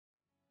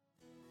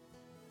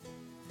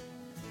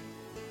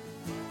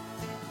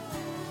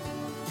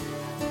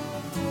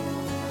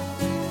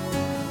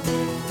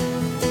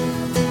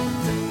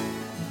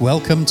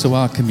Welcome to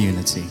our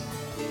community.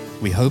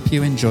 We hope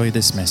you enjoy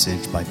this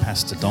message by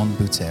Pastor Don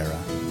Butera.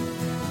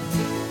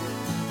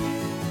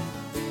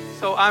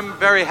 So I'm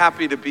very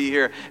happy to be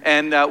here,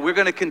 and we're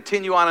going to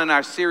continue on in our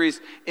series,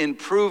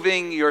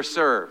 Improving Your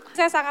Serve.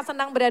 Saya sangat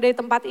senang berada di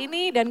tempat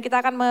ini dan kita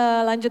akan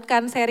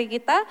melanjutkan seri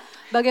kita,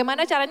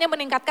 bagaimana caranya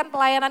meningkatkan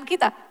pelayanan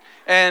kita.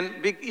 And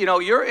you know,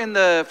 you're in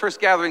the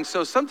first gathering,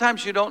 so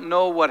sometimes you don't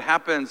know what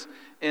happens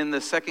in the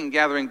second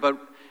gathering, but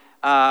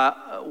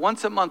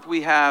once a month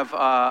we have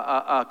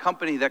a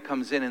company that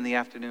comes in the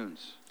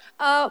afternoons.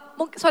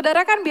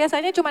 Saudara kan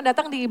biasanya cuma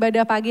datang di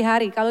ibadah pagi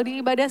hari. Kalau di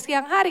ibadah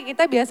siang hari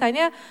kita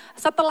biasanya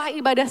setelah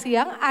ibadah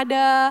siang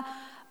ada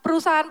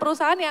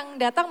perusahaan-perusahaan yang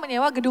datang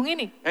menyewa gedung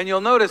ini. And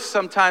you'll notice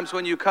sometimes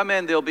when you come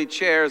in, there'll be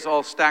chairs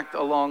all stacked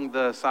along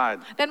the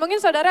side. Dan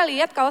mungkin saudara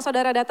lihat kalau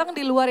saudara datang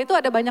di luar itu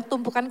ada banyak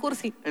tumpukan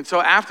kursi. And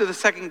so after the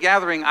second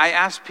gathering, I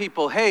asked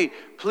people, hey,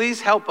 please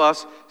help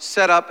us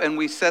set up,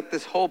 and we set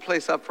this whole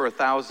place up for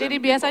 1,000.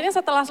 Jadi biasanya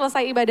setelah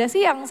selesai ibadah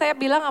siang, saya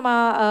bilang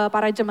sama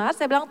para jemaat,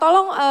 saya bilang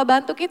tolong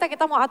bantu kita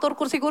mau atur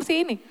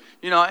kursi-kursi ini.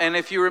 You know, and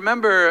if you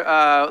remember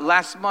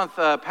last month,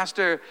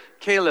 Pastor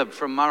Caleb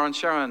from Maron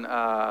Sharon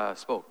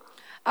spoke.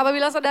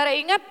 Apabila saudara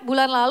ingat,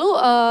 bulan lalu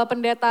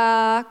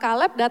pendeta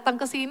Caleb datang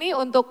ke sini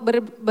untuk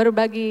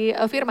berbagi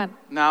firman.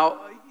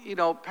 Now, you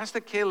know, Pastor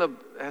Caleb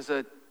has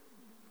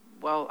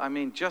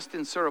just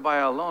in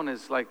Surabaya alone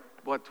is like,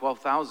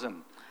 12,000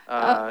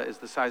 is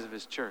the size of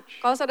his church.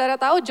 Kalau saudara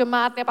tahu,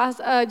 jemaatnya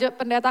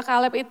pendeta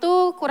Caleb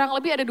itu kurang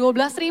lebih ada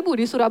 12,000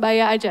 di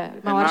Surabaya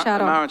aja, Mawar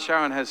Sharon. Mawar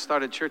Sharon has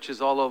started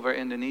churches all over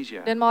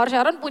Indonesia. Dan Mawar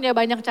Sharon punya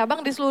banyak cabang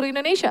di seluruh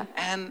Indonesia.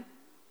 And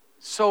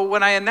so when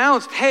I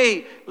announced,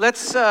 hey,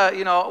 let's,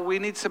 we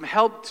need some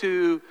help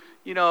to,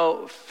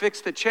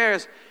 fix the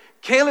chairs,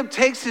 Caleb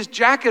takes his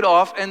jacket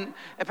off, and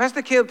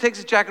Pastor Caleb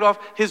takes his jacket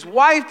off. His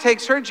wife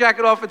takes her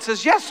jacket off and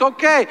says, yes,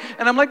 okay.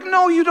 And I'm like,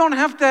 no, you don't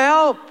have to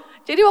help.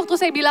 Jadi waktu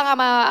saya bilang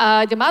sama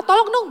jemaat,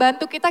 tolong dong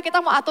bantu kita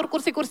mau atur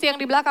kursi-kursi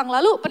yang di belakang.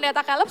 Lalu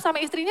pendeta Caleb sama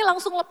istrinya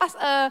langsung lepas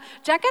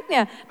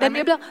jaketnya. Dan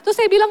dia bilang, terus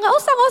saya bilang, nggak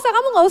usah,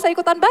 kamu nggak usah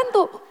ikutan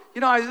bantu. You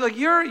know, I was like,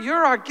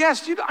 you're our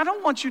guest. I don't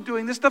want you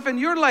doing this stuff. And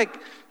you're like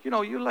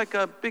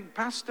a big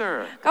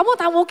pastor. Kamu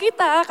tamu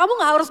kita, kamu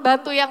nggak harus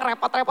bantu yang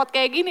repot-repot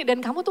kayak gini.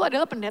 Dan kamu tuh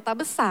adalah pendeta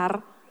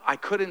besar. I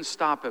couldn't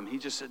stop him.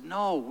 He just said,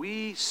 no,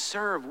 we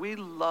serve. We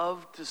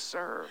love to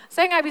serve.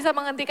 Saya nggak bisa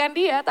menghentikan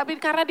dia, tapi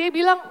karena dia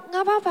bilang,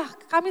 nggak apa-apa,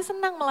 kami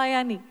senang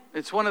melayani.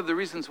 It's one of the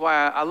reasons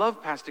why I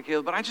love Pastor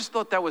Caleb, but I just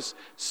thought that was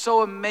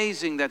so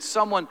amazing that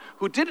someone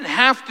who didn't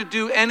have to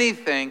do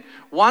anything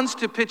wants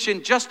to pitch in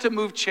just to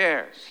move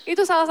chairs.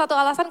 Itu salah satu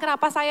alasan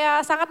kenapa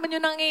saya sangat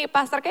menyenangi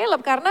Pastor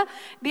Caleb, karena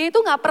dia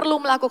itu nggak perlu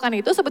melakukan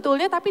itu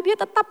sebetulnya, tapi dia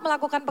tetap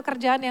melakukan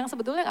pekerjaan yang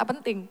sebetulnya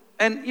nggak penting.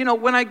 And you know,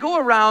 when I go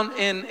around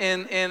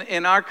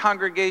in our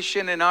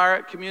congregation, in our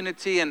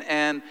community,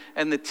 and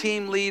the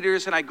team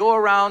leaders, and I go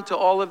around to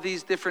all of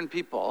these different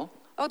people.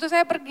 Waktu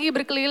saya pergi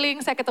berkeliling,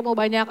 saya ketemu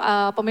banyak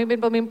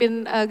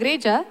pemimpin-pemimpin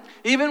gereja.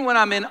 Even when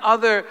I'm in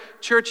other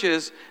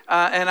churches,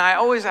 and I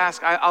always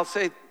ask, I'll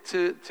say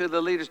to the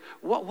leaders,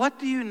 what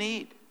do you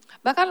need?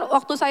 Bahkan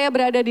waktu saya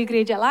berada di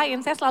gereja lain,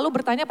 saya selalu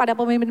bertanya pada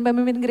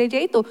pemimpin-pemimpin gereja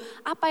itu,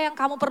 apa yang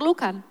kamu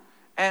perlukan?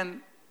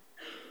 And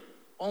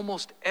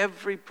almost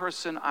every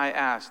person I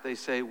ask, they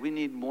say, we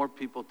need more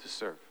people to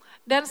serve.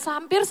 Dan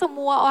hampir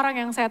semua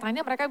orang yang saya tanya,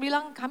 mereka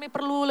bilang kami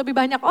perlu lebih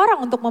banyak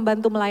orang untuk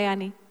membantu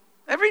melayani.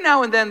 Every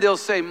now and then they'll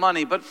say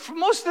money, but for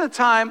most of the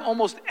time,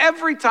 almost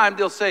every time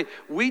they'll say,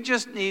 we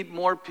just need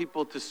more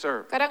people to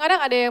serve. Kadang-kadang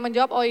ada yang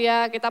menjawab, oh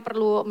ya kita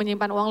perlu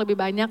menyimpan uang lebih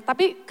banyak.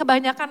 Tapi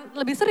kebanyakan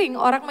lebih sering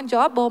orang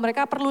menjawab bahwa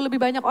mereka perlu lebih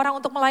banyak orang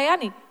untuk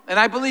melayani.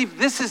 And I believe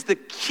this is the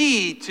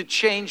key to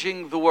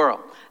changing the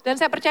world. Dan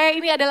saya percaya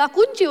ini adalah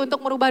kunci untuk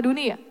merubah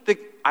dunia.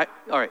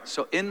 All right,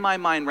 so in my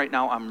mind right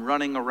now I'm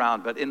running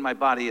around, but in my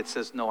body it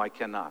says no, I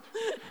cannot.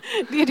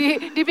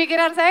 Di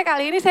pikiran saya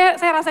kali ini saya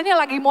rasanya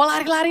lagi mau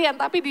lari-larian,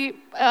 tapi di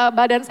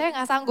badan saya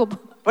nggak sanggup.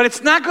 But it's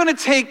not going to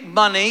take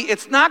money,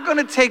 it's not going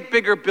to take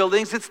bigger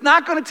buildings, it's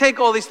not going to take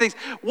all these things.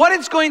 What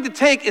it's going to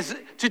take is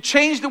to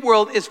change the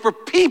world is for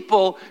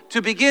people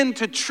to begin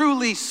to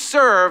truly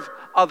serve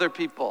other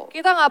people.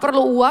 Kita nggak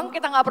perlu uang,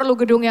 kita nggak perlu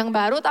gedung yang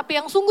baru, tapi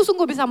yang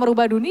sungguh-sungguh bisa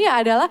merubah dunia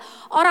adalah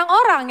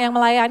orang-orang yang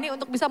melayani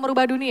untuk bisa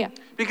merubah dunia.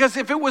 Because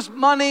if it was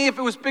money, if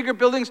it was bigger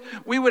buildings,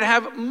 we would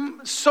have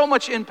so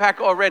much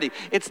impact already.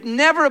 It's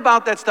never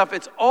about that stuff.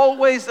 It's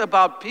always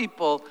about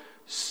people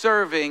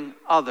serving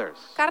others.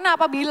 Karena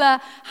apabila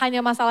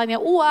hanya masalahnya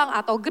uang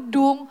atau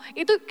gedung,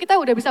 itu kita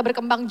udah bisa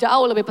berkembang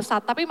jauh lebih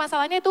pesat. Tapi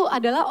masalahnya itu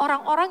adalah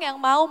orang-orang yang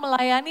mau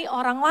melayani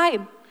orang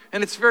lain. And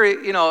it's very,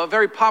 a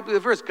very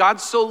popular verse. God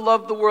so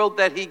loved the world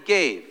that he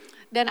gave.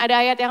 Dan ada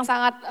ayat yang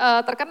sangat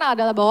terkenal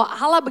adalah bahwa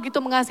Allah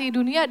begitu mengasihi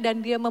dunia dan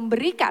dia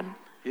memberikan.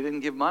 He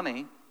didn't give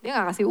money. Dia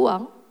nggak kasih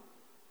uang.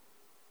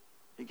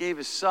 He gave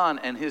his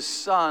son, and his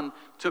son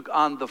took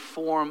on the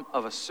form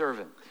of a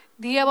servant.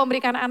 Dia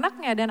memberikan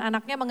anaknya dan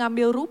anaknya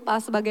mengambil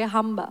rupa sebagai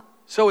hamba.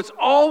 So it's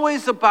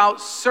always about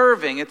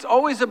serving. It's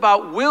always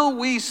about will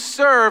we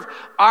serve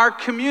our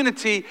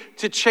community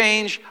to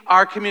change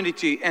our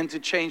community and to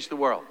change the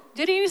world.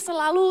 Jadi ini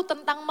selalu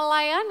tentang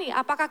melayani.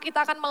 Apakah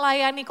kita akan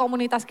melayani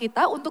komunitas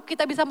kita untuk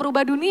kita bisa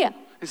merubah dunia?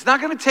 It's not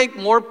going to take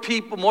more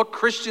people, more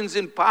Christians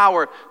in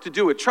power to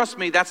do it.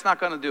 Trust me, that's not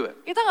going to do it.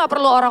 Kita nggak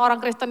perlu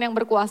orang-orang Kristen yang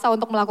berkuasa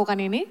untuk melakukan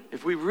ini.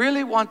 If we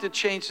really want to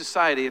change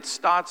society, it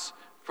starts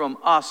from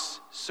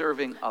us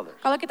serving others.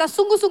 Kalau kita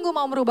sungguh-sungguh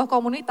mau merubah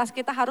komunitas,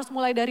 kita harus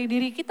mulai dari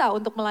diri kita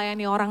untuk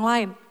melayani orang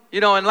lain. You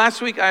know, and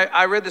last week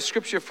I read the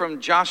scripture from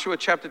Joshua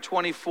chapter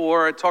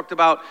 24. It talked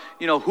about,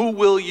 who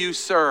will you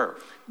serve?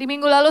 Di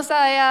minggu lalu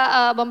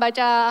saya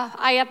membaca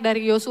ayat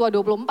dari Yosua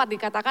 24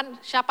 dikatakan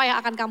siapa yang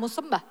akan kamu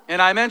sembah. And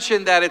I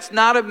mentioned that it's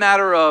not a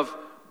matter of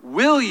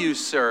will you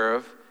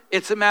serve,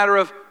 it's a matter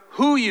of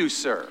who you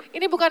serve.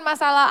 Ini bukan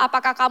masalah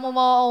apakah kamu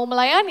mau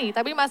melayani,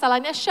 tapi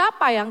masalahnya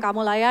siapa yang kamu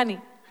layani.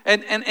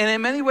 And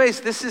in many ways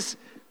this is,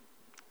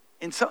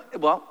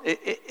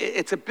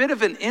 it's a bit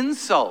of an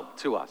insult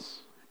to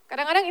us.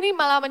 Kadang-kadang ini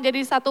malah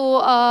menjadi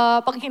satu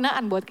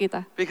penghinaan buat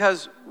kita.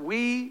 Because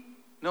we,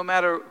 no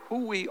matter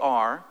who we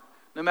are,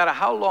 no matter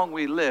how long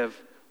we live,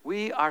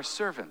 we are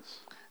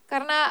servants.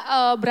 Karena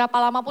berapa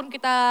lama pun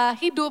kita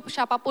hidup,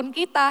 siapapun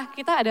kita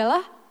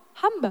adalah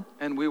hamba.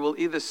 And we will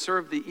either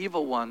serve the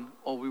evil one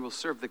or we will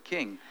serve the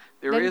king.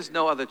 There is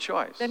no other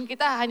choice. Dan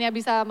kita hanya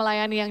bisa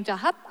melayani yang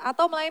jahat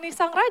atau melayani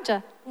sang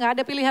raja. Nggak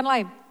ada pilihan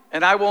lain.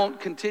 And I won't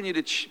continue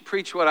to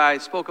preach what I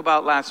spoke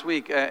about last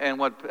week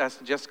and what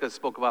Pastor Jessica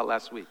spoke about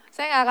last week.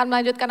 Saya nggak akan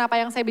melanjutkan apa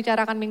yang saya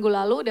bicarakan minggu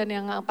lalu dan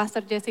yang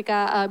Pastor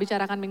Jessica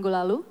bicarakan minggu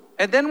lalu.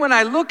 And then when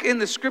I look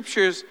in the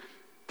scriptures,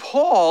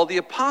 Paul,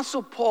 the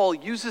Apostle Paul,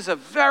 uses a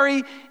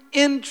very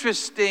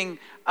interesting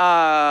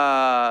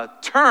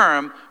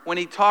term when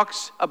he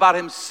talks about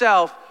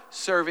himself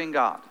serving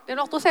God. Dan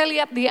waktu saya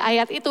lihat di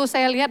ayat itu,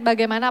 saya lihat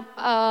bagaimana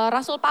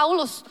Rasul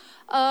Paulus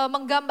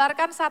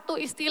menggambarkan satu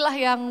istilah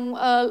yang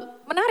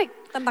menarik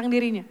tentang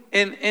dirinya.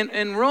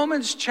 In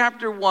Romans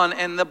chapter 1,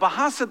 and the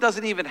Bahasa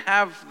doesn't even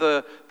have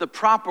the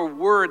proper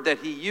word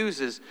that he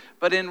uses,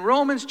 but in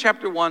Romans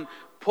chapter 1,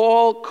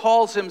 Paul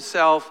calls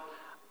himself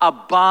a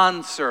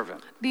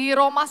bondservant. Di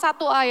Roma 1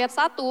 ayat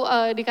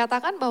 1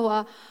 dikatakan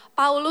bahwa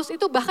Paulus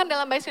itu bahkan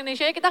dalam bahasa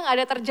Indonesia kita nggak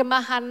ada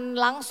terjemahan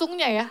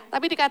langsungnya ya.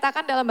 Tapi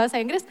dikatakan dalam bahasa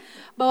Inggris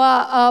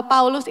bahwa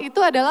Paulus itu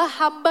adalah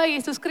hamba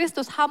Yesus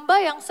Kristus. Hamba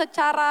yang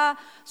secara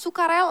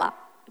sukarela.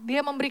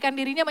 Dia memberikan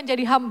dirinya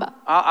menjadi hamba.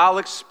 I'll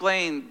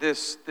explain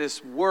this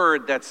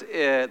word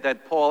that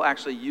Paul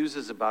actually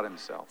uses about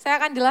himself.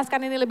 Saya akan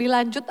jelaskan ini lebih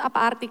lanjut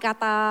apa arti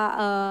kata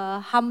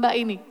hamba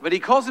ini. But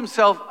he calls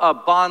himself a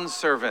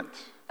bondservant.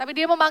 Tapi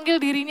dia memanggil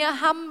dirinya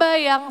hamba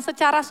yang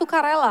secara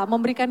sukarela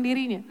memberikan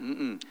dirinya.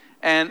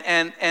 And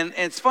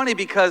it's funny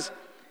because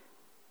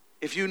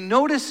if you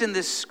notice in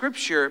this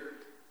scripture,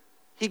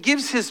 he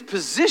gives his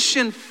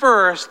position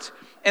first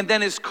and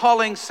then his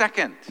calling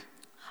second.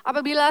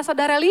 Apabila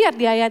saudara lihat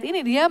di ayat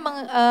ini, dia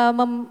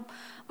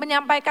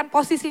menyampaikan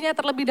posisinya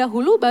terlebih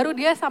dahulu, baru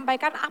dia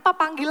sampaikan apa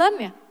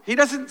panggilannya. He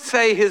doesn't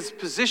say his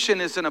position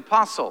is an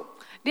apostle.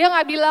 Dia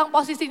nggak bilang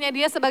posisinya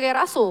dia sebagai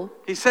rasul.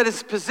 He said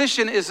his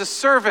position is a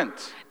servant.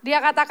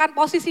 Dia katakan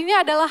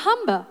posisinya adalah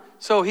hamba.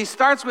 So he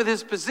starts with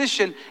his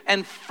position,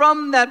 and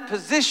from that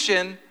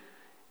position,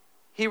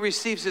 he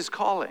receives his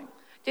calling.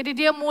 Jadi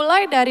dia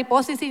mulai dari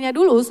posisinya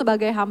dulu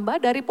sebagai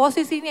hamba, dari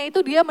posisinya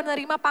itu dia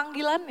menerima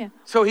panggilannya.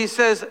 So he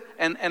says,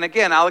 and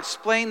again, I'll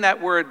explain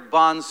that word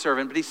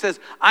bondservant, but he says,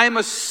 I am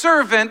a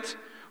servant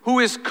who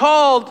is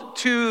called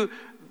to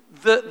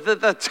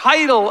the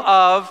title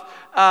of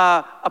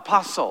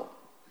apostle.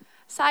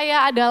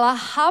 Saya adalah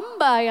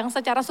hamba yang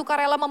secara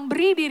sukarela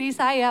memberi diri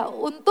saya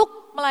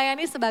untuk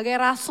melayani sebagai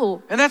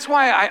rasul. And that's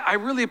why I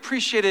really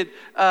appreciated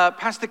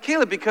Pastor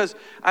Caleb, because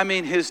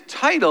his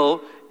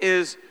title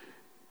is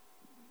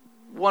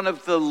one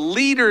of the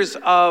leaders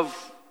of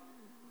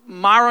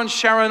Maron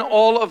Sharon,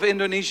 all of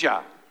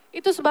Indonesia.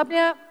 Itu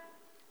sebabnya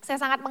saya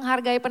sangat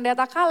menghargai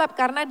pendeta Caleb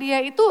karena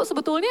dia itu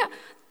sebetulnya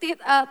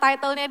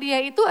title-nya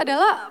dia itu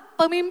adalah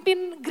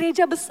pemimpin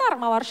gereja besar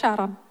Mawar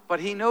Sharon. But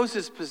he knows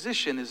his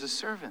position as a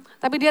servant.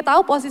 Tapi dia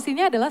tahu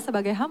posisinya adalah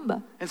sebagai hamba.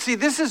 And see,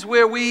 this is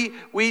where we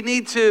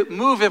need to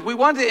move. If we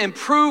want to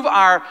improve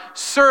our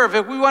serve,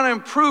 if we want to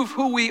improve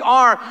who we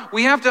are,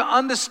 we have to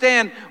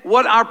understand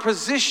what our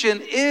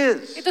position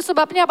is. Itu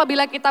sebabnya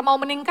apabila kita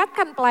mau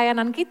meningkatkan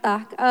pelayanan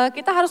kita,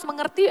 kita harus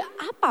mengerti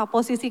apa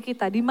posisi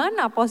kita, di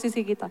mana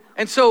posisi kita.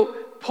 And so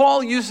Paul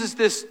uses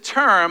this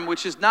term,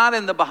 which is not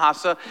in the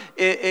Bahasa.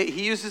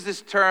 He uses this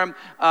term,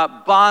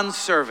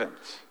 bondservant.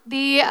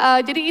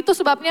 Jadi itu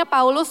sebabnya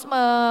Paulus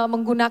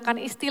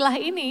menggunakan istilah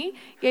ini,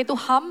 yaitu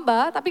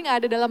hamba, tapi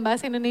nggak ada dalam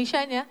bahasa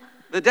Indonesianya.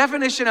 The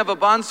definition of a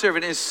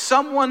bondservant is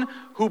someone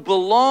who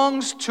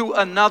belongs to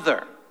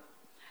another.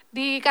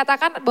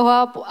 Dikatakan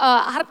bahwa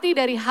arti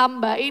dari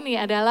hamba ini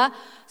adalah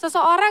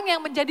seseorang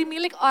yang menjadi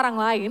milik orang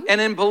lain.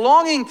 And in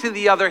belonging to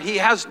the other, he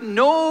has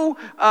no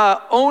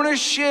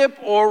ownership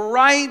or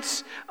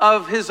rights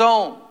of his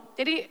own.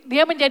 Jadi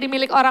dia menjadi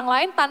milik orang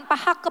lain tanpa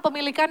hak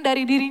kepemilikan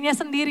dari dirinya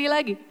sendiri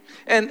lagi.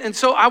 And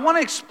so I want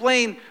to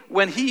explain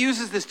when he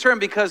uses this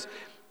term, because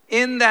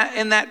in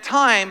that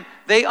time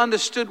they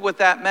understood what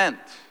that meant.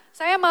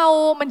 Saya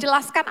mau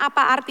menjelaskan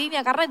apa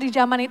artinya karena di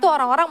zaman itu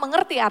orang-orang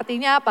mengerti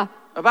artinya apa.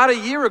 About a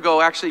year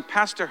ago, actually,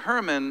 Pastor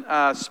Herman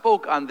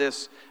spoke on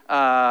this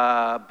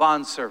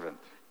bondservant.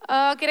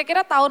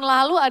 Kira-kira tahun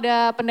lalu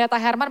ada pendeta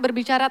Herman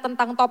berbicara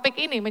tentang topik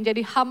ini,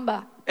 menjadi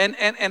hamba. And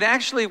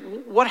actually,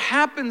 what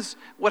happened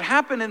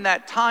in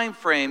that time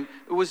frame,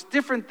 it was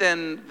different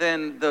than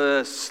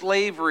the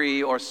slavery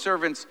or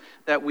servants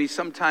that we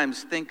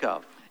sometimes think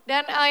of.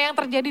 Dan yang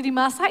terjadi di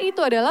masa itu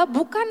adalah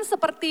bukan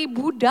seperti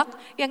budak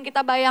yang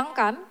kita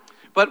bayangkan.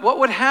 But what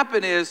would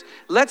happen is,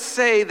 let's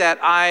say that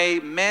I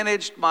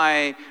managed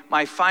my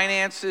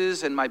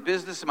finances and my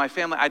business and my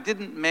family. I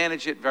didn't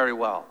manage it very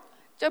well.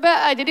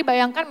 Coba jadi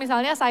bayangkan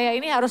misalnya saya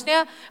ini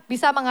harusnya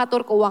bisa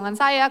mengatur keuangan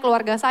saya,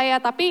 keluarga saya,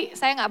 tapi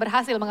saya nggak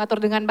berhasil mengatur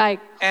dengan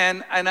baik.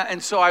 And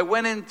so I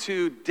went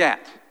into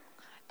debt.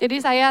 Jadi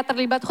saya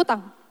terlibat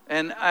hutang.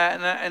 And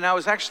I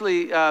was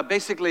actually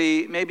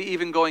basically maybe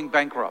even going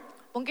bankrupt.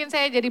 Mungkin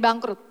saya jadi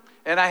bangkrut.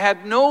 And I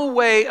had no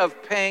way of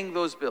paying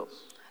those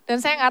bills.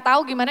 Dan saya nggak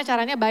tahu gimana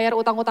caranya bayar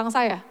utang-utang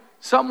saya.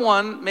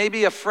 Someone,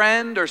 maybe a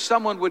friend or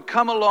someone would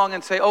come along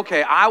and say,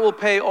 okay, I will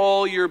pay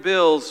all your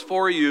bills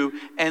for you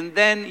and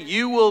then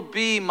you will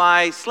be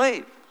my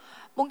slave.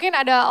 Mungkin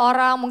ada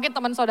orang, mungkin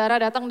teman saudara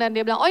datang dan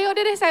dia bilang, oh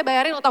yaudah deh saya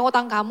bayarin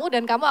utang-utang kamu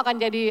dan kamu akan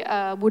jadi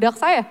budak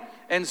saya.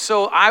 And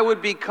so I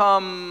would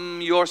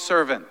become your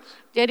servant.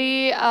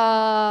 Jadi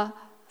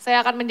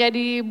saya akan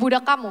menjadi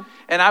budak kamu.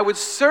 And I would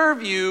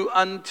serve you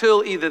until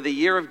either the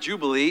year of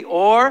Jubilee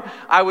or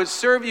I would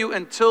serve you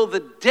until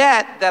the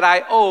debt that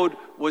I owed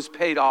was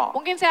paid off.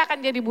 Mungkin saya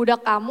akan jadi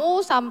budak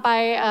kamu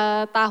sampai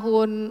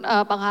tahun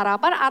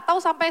pengharapan atau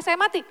sampai saya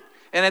mati.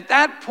 And at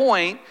that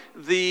point,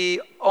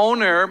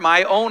 my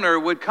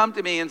owner would come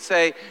to me and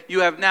say,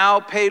 you have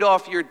now paid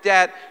off your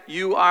debt.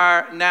 You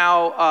are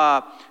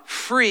now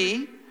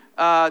free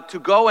to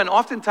go. And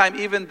oftentimes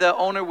even the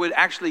owner would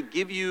actually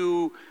give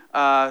you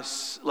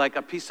like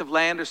a piece of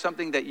land or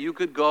something that you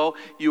could go.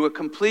 You were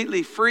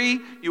completely free.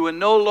 You were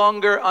no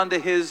longer under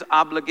his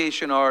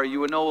obligation or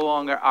you were no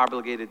longer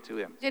obligated to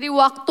him. Jadi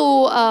waktu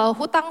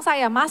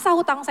masa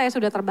hutang saya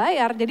sudah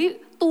terbayar,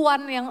 jadi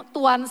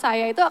tuan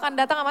saya itu akan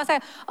datang sama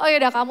saya, oh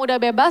ya udah kamu udah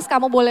bebas,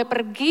 kamu boleh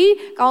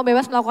pergi, kamu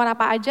bebas melakukan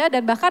apa aja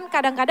dan bahkan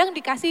kadang-kadang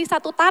dikasih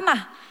satu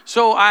tanah.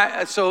 So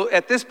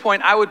at this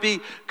point I would be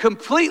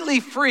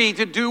completely free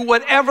to do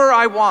whatever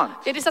I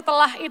want. Jadi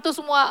setelah itu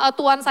semua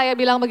tuan saya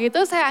bilang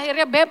begitu, saya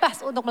akhirnya bebas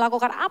untuk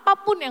melakukan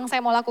apapun yang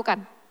saya mau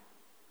lakukan.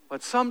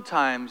 But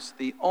sometimes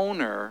the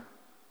owner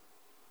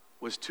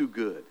was too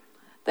good.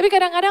 Tapi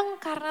kadang-kadang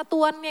karena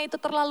tuannya itu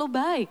terlalu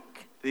baik.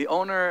 The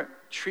owner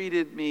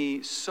treated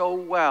me so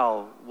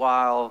well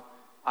while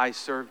I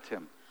served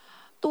him.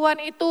 Tuan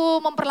itu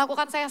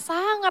memperlakukan saya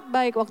sangat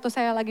baik waktu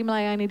saya lagi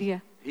melayani dia.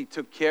 He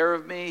took care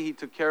of me, he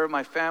took care of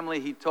my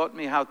family, he taught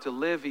me how to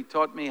live, he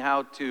taught me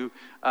how to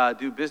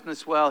do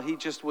business well. He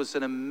just was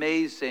an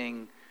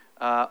amazing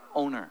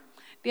owner.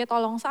 Dia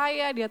tolong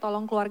saya, dia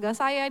tolong keluarga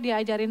saya, dia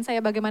ajarin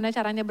saya bagaimana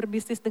caranya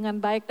berbisnis dengan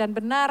baik dan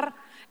benar.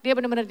 Dia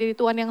benar-benar jadi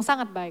tuan yang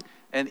sangat baik.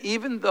 And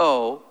even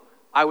though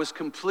I was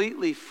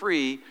completely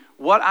free,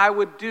 what I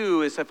would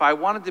do is if I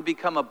wanted to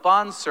become a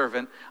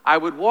bondservant, I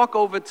would walk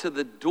over to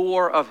the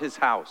door of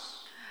his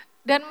house.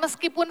 Dan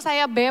meskipun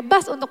saya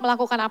bebas untuk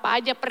melakukan apa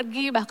aja,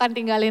 pergi bahkan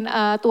tinggalin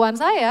tuan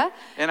saya.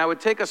 And I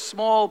would take a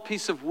small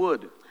piece of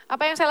wood.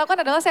 Apa yang saya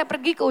lakukan adalah saya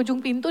pergi ke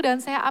ujung pintu dan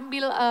saya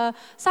ambil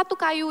satu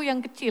kayu yang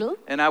kecil.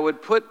 And I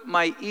would put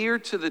my ear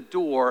to the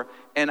door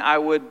and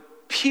I would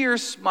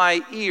pierce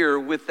my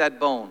ear with that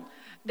bone.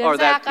 Dan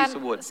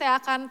saya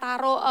akan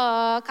taruh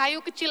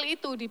kayu kecil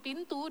itu di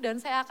pintu dan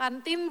saya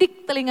akan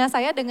tindik telinga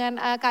saya dengan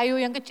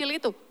kayu yang kecil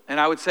itu. And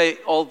I would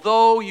say,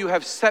 although you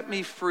have set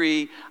me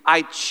free,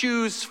 I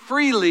choose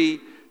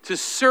freely to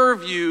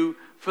serve you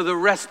for the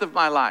rest of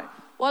my life.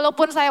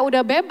 Walaupun saya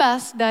udah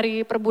bebas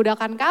dari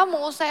perbudakan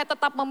kamu, saya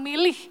tetap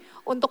memilih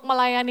untuk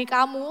melayani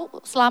kamu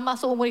selama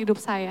seumur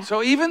hidup saya. So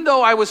even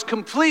though I was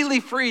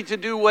completely free to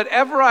do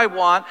whatever I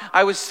want,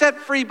 I was set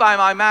free by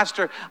my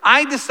master,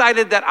 I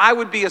decided that I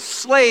would be a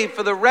slave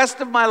for the rest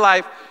of my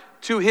life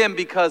to him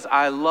because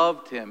I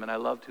loved him and I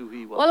loved who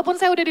he was. Walaupun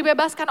saya udah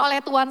dibebaskan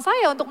oleh Tuhan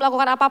saya untuk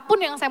melakukan apapun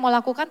yang saya mau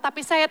lakukan,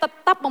 tapi saya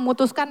tetap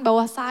memutuskan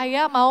bahwa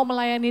saya mau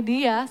melayani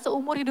dia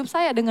seumur hidup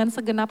saya dengan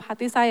segenap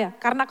hati saya,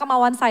 karena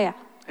kemauan saya.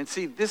 And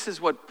see, this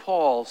is what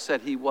Paul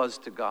said he was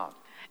to God.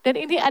 Dan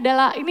ini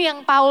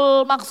yang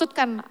Paul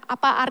maksudkan,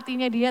 apa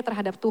artinya dia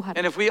terhadap Tuhan.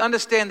 And if we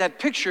understand that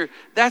picture,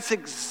 that's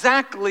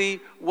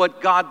exactly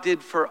what God did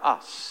for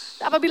us.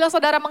 Apabila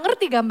saudara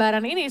mengerti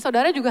gambaran ini,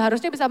 saudara juga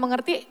harusnya bisa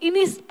mengerti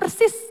ini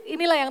persis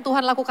inilah yang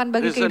Tuhan lakukan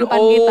bagi kehidupan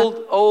kita.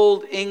 There's an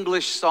old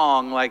English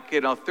song, like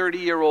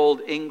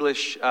 30-year-old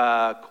English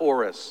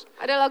chorus.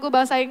 Ada lagu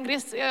bahasa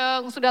Inggris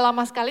yang sudah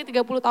lama sekali,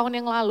 30 tahun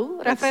yang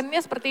lalu. Referennya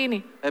seperti ini.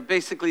 It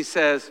basically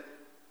says,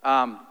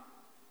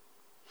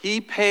 he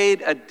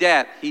paid a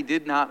debt he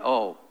did not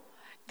owe.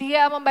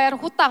 Dia membayar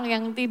hutang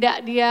yang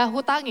tidak dia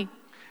hutangi.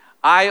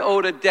 I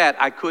owed a debt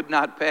I could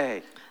not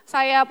pay.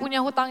 Saya punya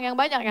hutang yang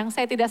banyak yang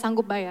saya tidak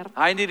sanggup bayar.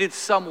 I needed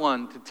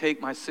someone to take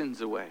my sins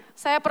away.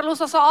 Saya perlu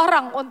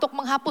seseorang untuk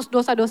menghapus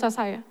dosa-dosa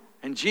saya.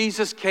 And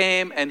Jesus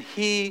came and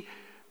he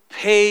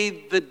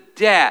paid the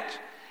debt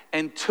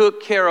and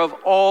took care of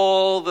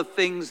all the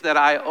things that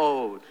I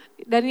owed.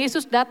 Dan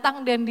Yesus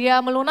datang dan dia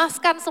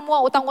melunaskan semua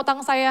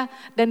utang-utang saya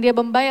dan dia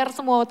membayar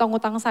semua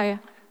utang-utang saya.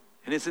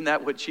 And isn't that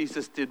what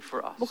Jesus did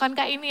for us?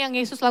 Bukankah ini yang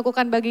Yesus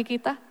lakukan bagi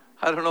kita?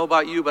 I don't know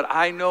about you, but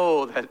I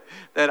know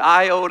that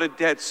I owed a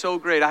debt so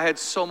great. I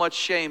had so much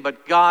shame,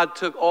 but God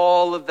took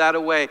all of that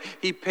away.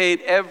 He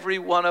paid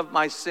every one of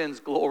my sins.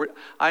 Glory.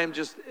 I'm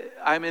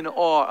in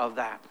awe of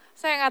that.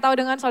 Saya nggak tahu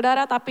dengan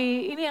saudara,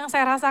 tapi ini yang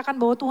saya rasakan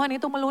bahwa Tuhan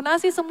itu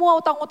melunasi semua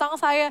utang-utang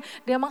saya.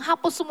 Dia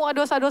menghapus semua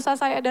dosa-dosa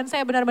saya dan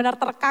saya benar-benar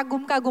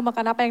terkagum-kagum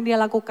akan apa yang dia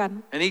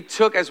lakukan. And he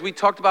took, as we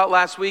talked about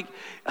last week,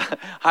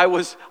 I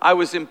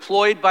was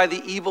employed by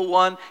the evil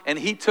one, and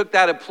he took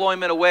that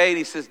employment away, and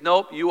he says,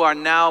 nope, you are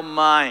now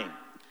mine.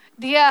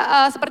 Dia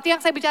seperti yang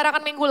saya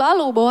bicarakan minggu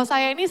lalu, bahwa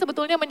saya ini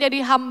sebetulnya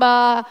menjadi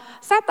hamba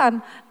setan.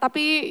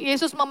 Tapi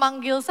Yesus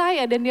memanggil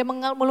saya dan dia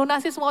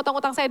melunasi semua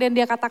utang-utang saya dan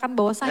dia katakan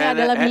bahwa saya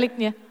adalah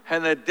miliknya.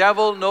 And the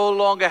devil no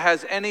longer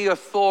has any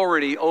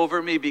authority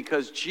over me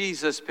because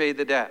Jesus paid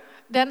the debt.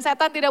 Dan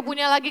setan tidak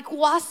punya lagi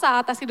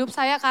kuasa atas hidup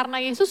saya karena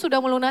Yesus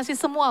sudah melunasi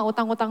semua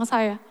utang-utang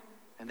saya.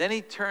 And then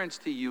he turns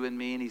to you and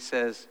me and he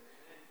says,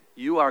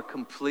 you are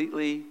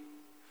completely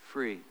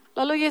free.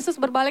 Lalu Yesus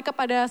berbalik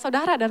kepada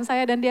saudara dan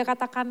saya dan dia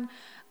katakan,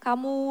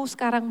 kamu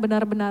sekarang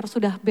benar-benar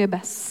sudah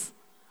bebas.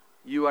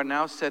 You are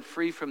now set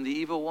free from the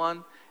evil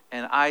one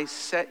and I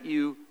set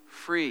you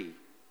free.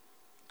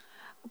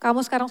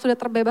 Kamu sekarang sudah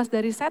terbebas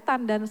dari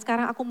setan dan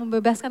sekarang aku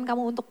membebaskan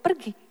kamu untuk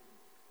pergi.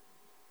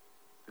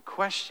 The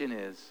question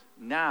is,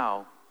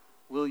 now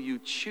will you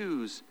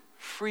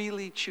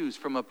freely choose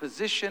from a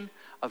position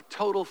of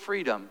total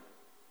freedom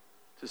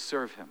to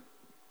serve him?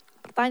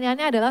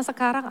 Pertanyaannya adalah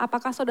sekarang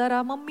apakah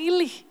saudara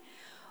memilih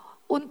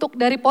untuk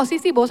dari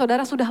posisi bahwa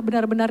saudara sudah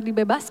benar-benar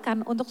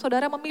dibebaskan, untuk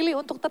saudara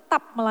memilih untuk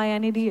tetap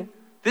melayani dia.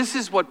 This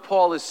is what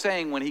Paul is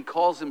saying when he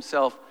calls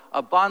himself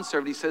a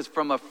bondservant. He says,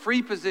 from a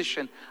free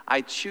position, I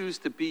choose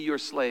to be your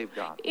slave,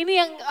 God. Ini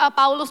yang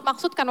Paulus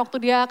maksudkan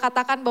waktu dia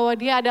katakan bahwa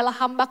dia adalah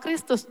hamba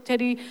Kristus.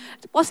 Jadi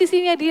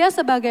posisinya dia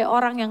sebagai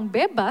orang yang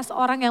bebas,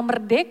 orang yang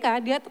merdeka,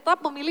 dia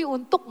tetap memilih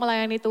untuk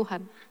melayani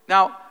Tuhan.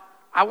 Now,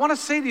 I want to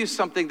say to you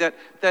something that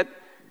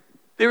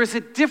there is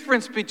a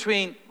difference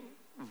between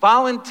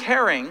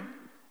volunteering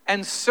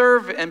and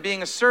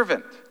being a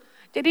servant.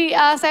 Jadi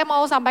saya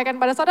mau sampaikan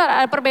pada saudara,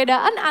 ada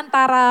perbedaan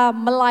antara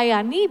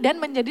melayani dan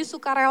menjadi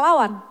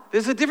sukarelawan.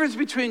 There's a difference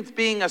between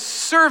being a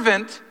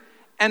servant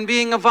and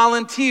being a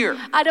volunteer.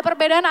 Ada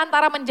perbedaan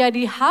antara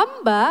menjadi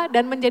hamba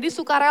dan menjadi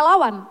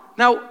sukarelawan.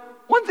 Now,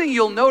 one thing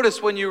you'll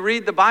notice when you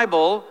read the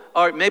Bible,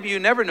 or maybe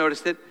you never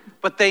noticed it,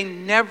 but they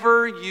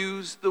never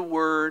use the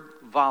word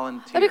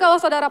volunteer. Tapi kalau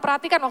saudara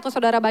perhatikan waktu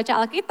saudara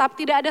baca Alkitab,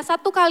 tidak ada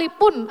satu kali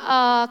pun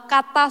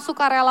kata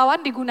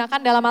sukarelawan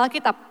digunakan dalam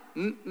Alkitab.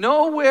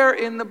 Nowhere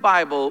in the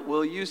Bible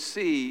will you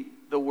see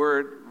the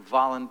word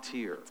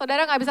volunteer.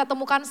 Saudara nggak bisa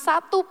temukan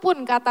satu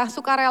pun kata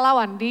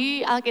sukarelawan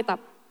di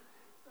Alkitab.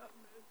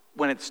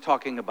 When it's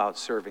talking about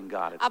serving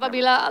God.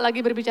 Apabila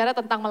lagi berbicara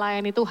tentang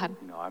melayani Tuhan.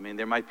 I mean,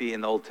 there might be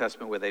in the Old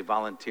Testament where they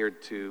volunteered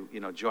to,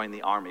 join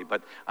the army, but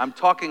I'm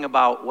talking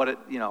about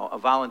a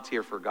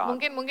volunteer for God.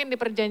 Mungkin di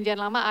Perjanjian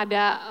Lama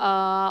ada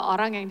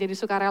orang yang jadi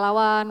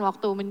sukarelawan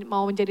waktu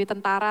mau menjadi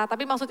tentara,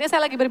 tapi maksudnya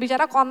saya lagi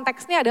berbicara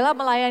konteksnya adalah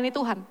melayani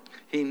Tuhan.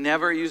 He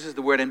never uses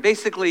the word, and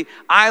basically,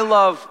 I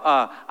love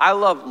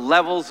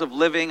levels of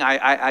living.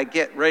 I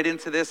get right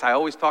into this. I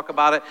always talk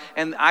about it,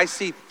 and I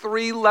see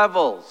 3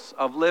 levels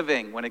of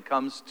living when it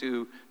comes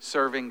to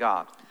serving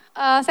God.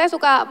 Saya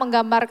suka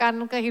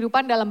menggambarkan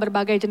kehidupan dalam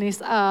berbagai jenis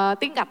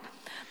tingkat.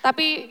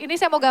 Tapi ini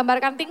saya mau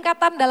gambarkan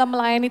tingkatan dalam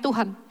melayani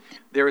Tuhan.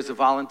 There is a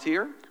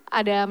volunteer.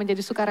 Ada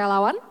menjadi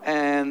sukarelawan.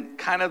 And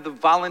kind of the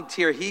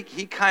volunteer, he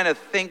kind of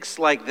thinks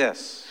like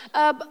this.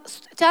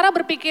 Cara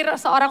berpikir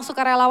seorang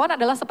sukarelawan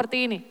adalah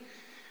seperti ini.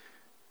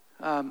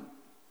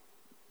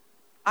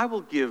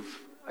 I'll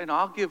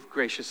give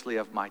graciously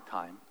of my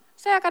time.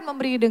 Saya akan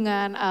memberi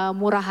dengan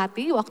murah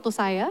hati waktu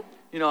saya.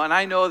 And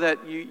I know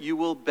that you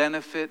will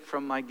benefit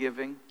from my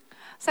giving.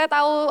 Saya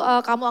tahu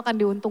kamu akan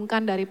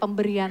diuntungkan dari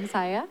pemberian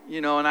saya.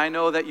 And I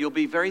know that you'll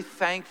be very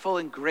thankful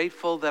and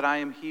grateful that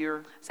I am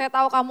here. Saya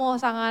tahu kamu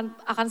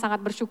akan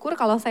sangat bersyukur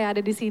kalau saya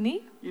ada di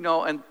sini.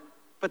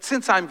 But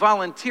since I'm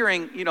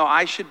volunteering,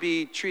 I should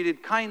be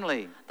treated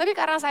kindly. Tapi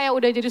karena saya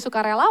udah jadi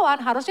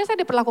sukarelawan, harusnya saya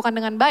diperlakukan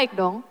dengan baik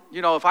dong.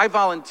 If I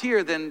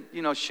volunteer, then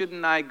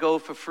shouldn't I go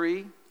for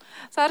free?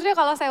 Seharusnya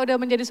kalau saya udah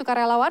menjadi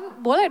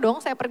sukarelawan, boleh dong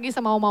saya pergi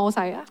semau-mau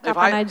saya,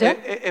 kapan aja.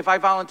 If I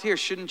volunteer,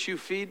 shouldn't you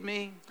feed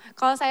me?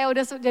 Kalau saya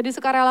udah jadi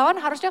sukarelawan,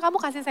 harusnya kamu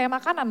kasih saya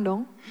makanan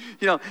dong.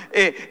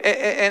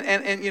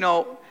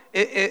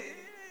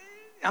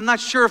 I'm not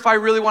sure if I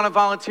really want to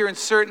volunteer in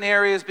certain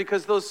areas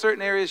because those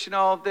certain areas,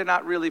 they're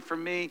not really for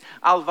me.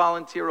 I'll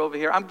volunteer over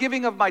here. I'm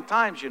giving of my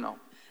times,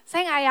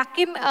 Saya nggak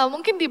yakin,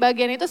 mungkin di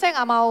bagian itu saya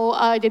nggak mau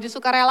jadi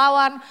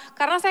sukarelawan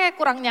karena saya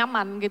kurang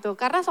nyaman gitu.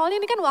 Karena soalnya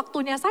ini kan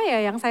waktunya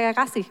saya yang saya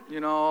kasih. You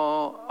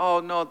know,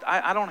 oh no,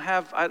 I don't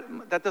have,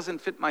 that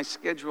doesn't fit my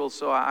schedule,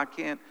 so I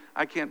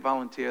can't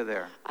volunteer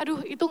there.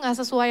 Aduh, itu nggak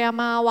sesuai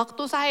sama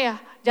waktu saya,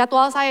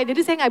 jadwal saya.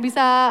 Jadi saya nggak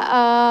bisa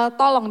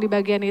tolong di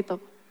bagian itu.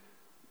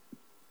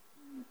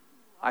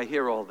 I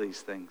hear all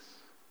these things.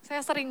 Saya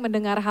sering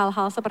mendengar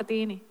hal-hal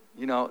seperti ini.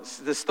 You know,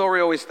 the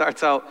story always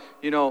starts out,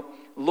 you know,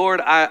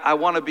 Lord, I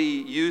want to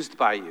be used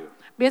by you.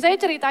 Biasanya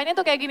ceritanya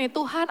tuh kayak gini,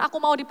 Tuhan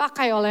aku mau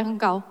dipakai oleh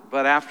Engkau.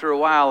 But after a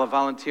while, a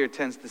volunteer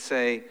tends to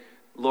say,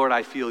 Lord,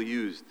 I feel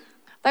used.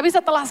 Tapi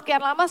setelah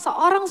sekian lama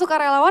seorang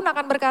sukarelawan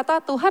akan berkata,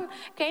 Tuhan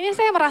kayaknya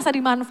saya merasa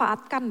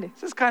dimanfaatkan deh.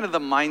 This is kind of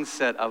the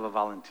mindset of a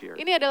volunteer.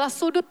 Ini adalah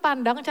sudut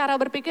pandang cara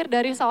berpikir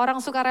dari seorang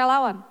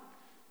sukarelawan.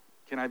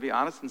 Can I be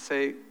honest and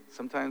say,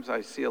 sometimes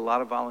I see a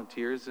lot of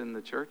volunteers in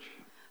the church?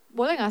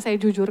 Boleh gak saya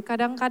jujur,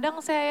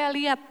 kadang-kadang saya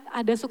lihat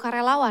ada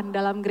sukarelawan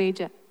dalam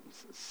gereja.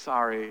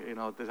 Sorry, you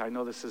know, I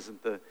know this isn't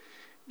the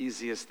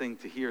easiest thing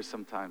to hear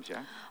sometimes,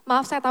 yeah?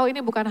 Maaf, saya tahu ini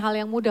bukan hal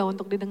yang mudah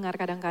untuk didengar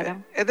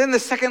kadang-kadang. And then the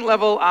second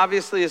level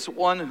obviously is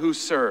one who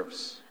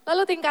serves.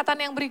 Lalu tingkatan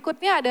yang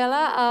berikutnya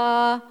adalah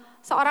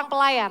seorang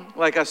pelayan.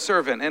 Like a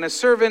servant. And a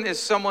servant is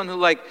someone who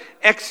like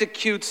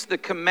executes the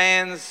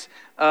commands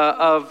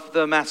of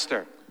the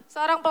master.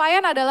 Seorang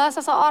pelayan adalah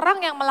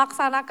seseorang yang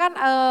melaksanakan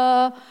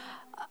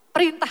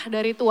perintah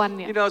dari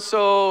tuannya. You know,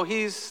 so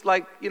he's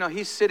like, you know,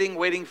 he's sitting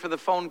waiting for the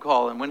phone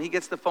call. And when he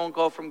gets the phone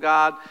call from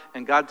God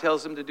and God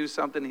tells him to do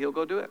something, he'll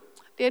go do it.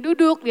 Dia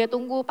duduk, dia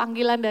tunggu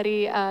panggilan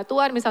dari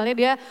Tuhan.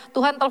 Misalnya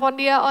Tuhan telepon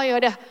dia, oh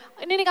yaudah,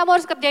 ini nih kamu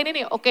harus kerjain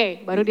ini.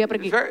 Oke, baru dia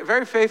pergi. Very,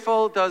 very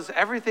faithful, does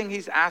everything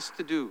he's asked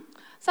to do.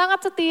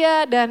 Sangat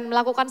setia dan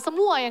melakukan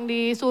semua yang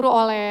disuruh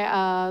oleh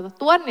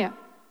tuannya.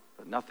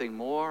 But nothing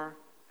more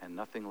and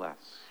nothing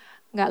less.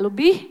 Nggak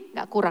lebih,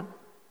 nggak kurang.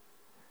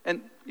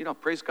 And, you know,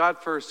 praise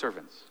God for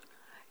servants.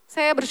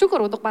 Saya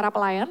bersyukur untuk para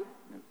pelayan.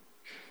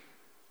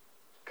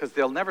 Because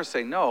they'll never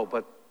say no,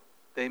 but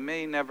they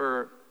may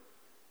never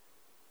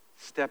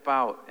step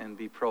out and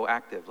be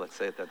proactive, let's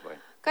say it that way.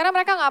 Karena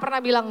mereka nggak pernah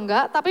bilang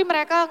enggak, tapi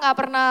mereka nggak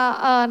pernah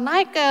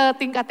naik ke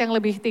tingkat yang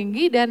lebih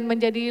tinggi dan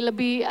menjadi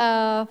lebih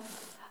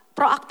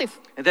proaktif.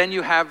 And then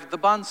you have the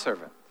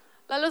bondservant.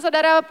 Lalu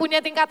saudara punya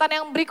tingkatan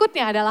yang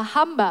berikutnya adalah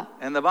hamba.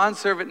 And the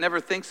bondservant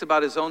never thinks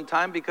about his own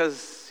time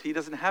because he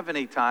doesn't have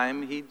any time.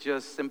 He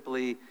just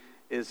simply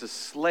is a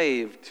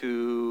slave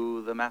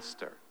to the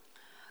master.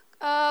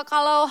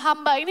 Kalau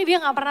hamba ini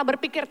dia nggak pernah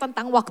berpikir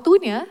tentang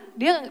waktunya,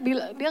 dia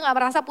nggak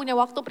merasa punya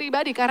waktu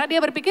pribadi karena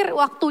dia berpikir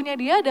waktunya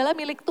dia adalah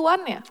milik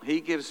tuannya.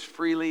 He gives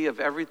freely of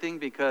everything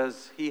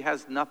because he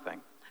has nothing.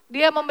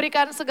 Dia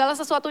memberikan segala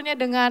sesuatunya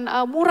dengan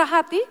murah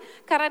hati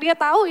karena dia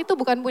tahu itu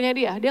bukan punya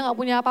dia nggak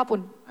punya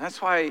apapun. That's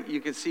why you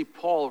can see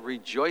Paul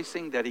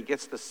rejoicing that he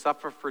gets to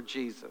suffer for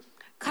Jesus.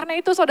 Karena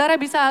itu saudara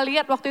bisa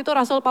lihat waktu itu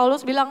Rasul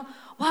Paulus bilang,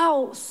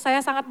 wow saya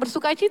sangat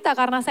bersuka cita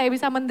karena saya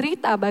bisa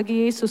menderita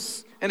bagi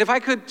Yesus. And if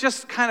I could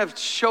just kind of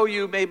show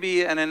you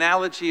maybe an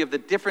analogy of the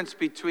difference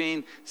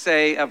between,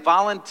 say, a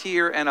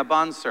volunteer and a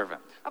bondservant.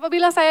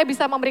 Apabila saya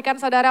bisa memberikan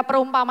saudara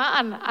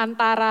perumpamaan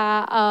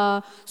antara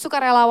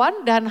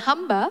sukarelawan dan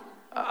hamba.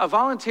 A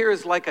volunteer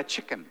is like a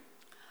chicken.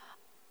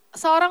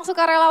 Seorang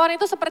sukarelawan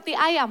itu seperti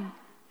ayam.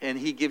 And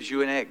he gives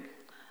you an egg.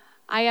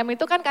 Ayam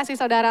itu kan kasih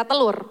saudara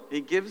telur.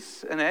 He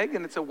gives an egg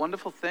and it's a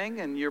wonderful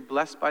thing and you're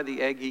blessed by the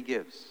egg he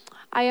gives.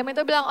 Ayam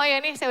itu bilang, oh ya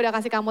nih saya udah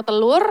kasih kamu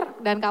telur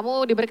dan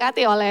kamu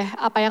diberkati oleh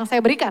apa yang saya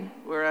berikan.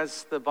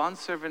 Whereas the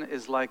bondservant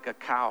is like a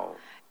cow.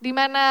 Di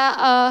mana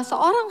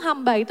seorang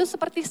hamba itu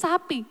seperti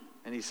sapi.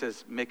 And he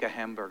says, make a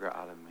hamburger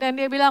out of me. Dan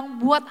dia bilang,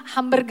 buat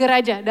hamburger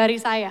aja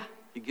dari saya.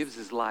 He gives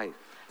his life.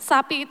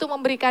 Sapi itu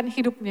memberikan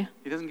hidupnya.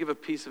 He doesn't give a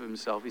piece of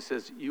himself. He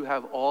says, you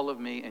have all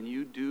of me and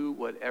you do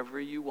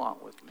whatever you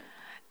want with me.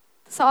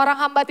 Seorang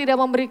hamba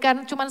tidak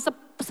memberikan cuma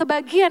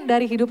sebagian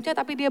dari hidupnya,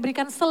 tapi dia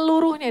berikan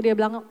seluruhnya. Dia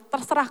bilang,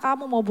 terserah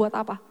kamu mau buat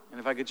apa.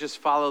 And if I could just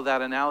follow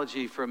that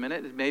analogy for a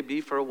minute, it may be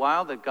for a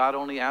while that God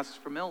only asks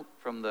for milk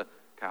from the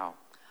cow.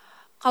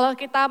 Kalau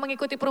kita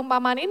mengikuti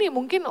perumpamaan ini,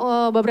 mungkin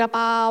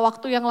beberapa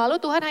waktu yang lalu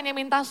Tuhan hanya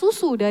minta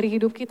susu dari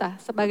hidup kita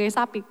sebagai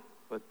sapi.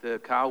 But the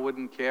cow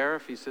wouldn't care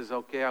if he says,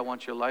 okay, I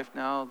want your life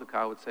now. The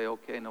cow would say,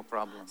 okay, no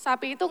problem.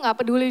 Sapi itu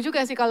nggak peduli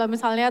juga sih kalau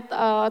misalnya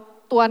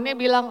tuannya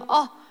bilang,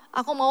 oh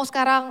aku mau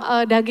sekarang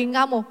daging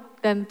kamu.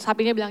 Dan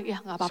sapinya bilang, ya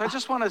nggak So I apa-apa.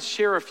 just want to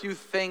share a few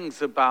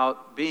things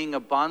about being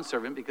a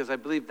bondservant because I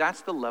believe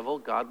that's the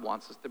level God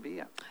wants us to be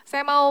at.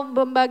 Saya mau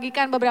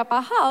membagikan beberapa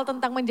hal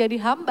tentang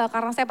menjadi hamba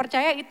karena saya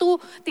percaya itu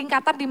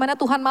tingkatan di mana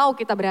Tuhan mau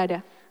kita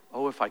berada.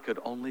 Oh, if I could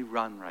only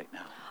run right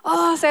now.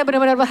 Oh, saya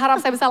benar-benar berharap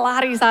saya bisa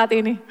lari saat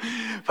ini.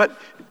 But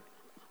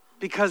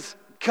because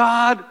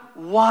God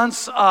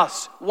wants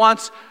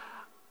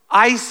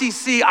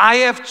ICC,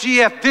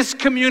 IFGF, this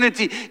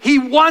community, He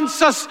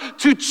wants us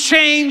to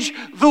change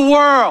the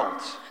world.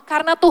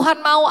 Karena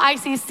Tuhan mau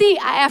ICC,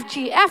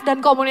 IFGF,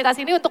 dan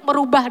komunitas ini untuk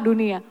merubah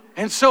dunia.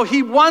 And so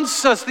he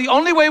wants us, the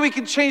only way we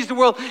can change the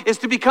world is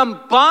to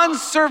become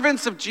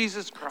bondservants of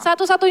Jesus Christ.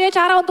 Satu-satunya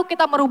cara untuk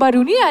kita merubah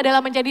dunia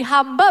adalah menjadi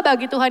hamba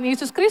bagi Tuhan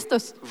Yesus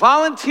Kristus.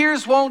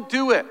 Volunteers won't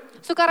do it.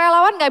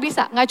 Sukarelawan nggak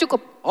bisa, nggak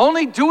cukup.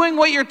 Only doing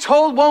what you're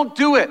told won't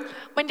do it.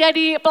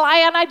 Menjadi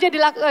pelayan aja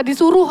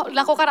disuruh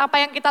lakukan apa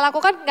yang kita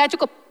lakukan nggak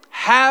cukup.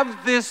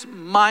 Have this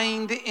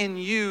mind in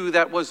you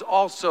that was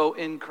also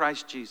in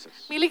Christ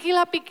Jesus.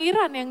 Milikilah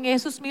pikiran yang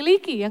Yesus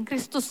miliki, yang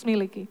Kristus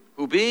miliki.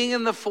 Who being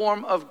in the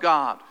form of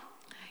God,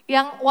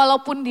 Yang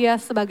walaupun dia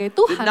sebagai did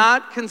Tuhan,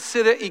 not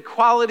consider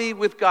equality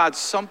with God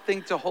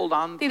something to hold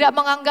on to. tidak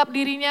menganggap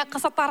dirinya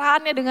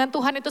kesetaraannya dengan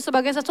Tuhan itu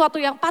sebagai sesuatu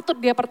yang patut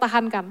dia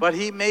pertahankan. But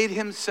he made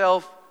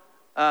himself,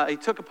 he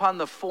took upon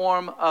the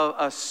form of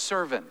a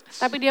servant.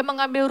 Tapi dia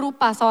mengambil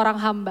rupa seorang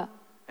hamba.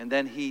 And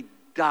then he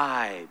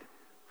died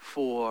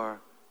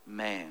for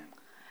man.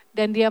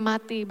 Dan dia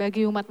mati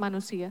bagi umat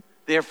manusia.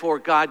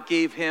 Therefore God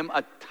gave him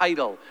a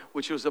title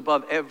which was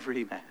above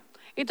every man.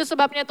 Itu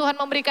sebabnya Tuhan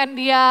memberikan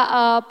dia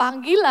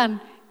panggilan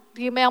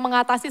yang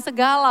mengatasi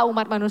segala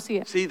umat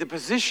manusia. See, the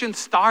position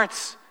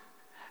starts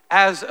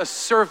as a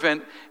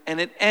servant and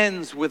it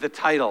ends with a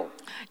title.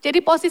 Jadi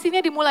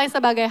posisinya dimulai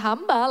sebagai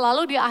hamba,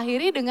 lalu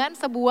diakhiri dengan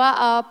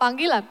sebuah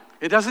panggilan.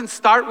 It doesn't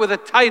start with a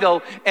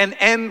title and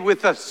end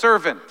with a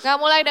servant. Nggak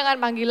mulai dengan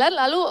panggilan,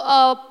 lalu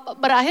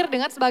berakhir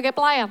dengan sebagai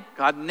pelayan.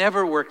 God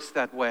never works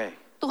that way.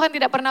 Tuhan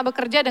tidak pernah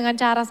bekerja dengan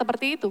cara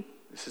seperti itu.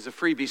 This is a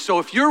freebie. So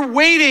if you're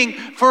waiting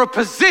for a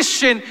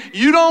position,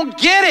 you don't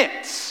get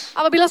it.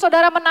 Apabila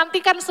saudara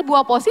menantikan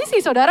sebuah posisi,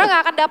 saudara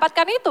nggak akan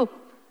dapatkan itu.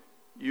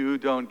 You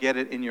don't get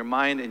it in your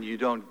mind and you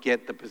don't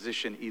get the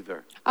position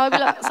either.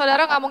 Apabila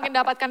saudara nggak mungkin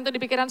dapatkan itu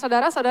di pikiran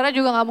saudara, saudara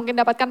juga nggak mungkin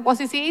dapatkan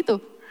posisi itu.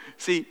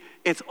 See,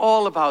 it's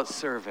all about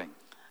serving.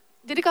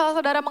 Jadi kalau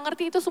saudara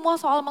mengerti itu semua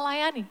soal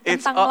melayani,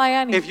 It's, tentang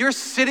melayani. if you're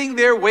sitting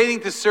there waiting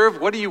to serve,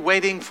 what are you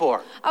waiting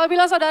for?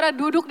 Apabila saudara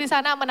duduk di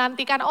sana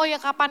menantikan, oh ya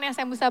kapan ya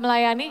saya bisa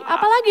melayani,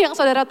 apalagi yang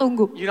saudara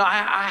tunggu? You know,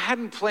 I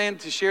hadn't planned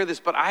to share this,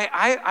 but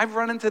I've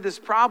run into this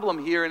problem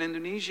here in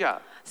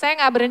Indonesia. Saya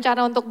nggak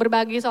berencana untuk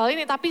berbagi soal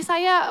ini, tapi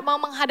saya mau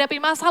menghadapi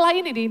masalah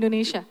ini di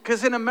Indonesia.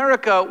 Because in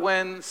America,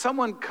 when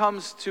someone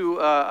comes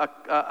to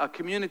a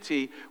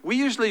community, we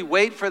usually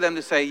wait for them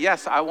to say,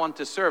 yes, I want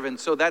to serve.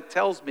 And so that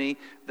tells me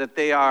that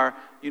they are,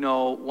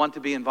 want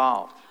to be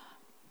involved.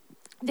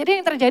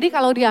 Jadi yang terjadi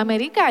kalau di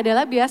Amerika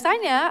adalah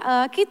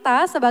biasanya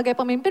kita sebagai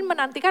pemimpin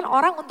menantikan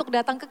orang untuk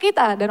datang ke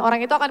kita. Dan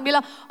orang itu akan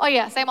bilang, oh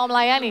ya saya mau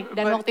melayani.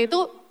 Dan waktu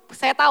itu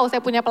saya tahu saya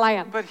punya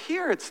pelayan. But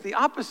here it's the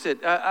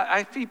opposite.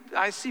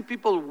 I see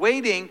people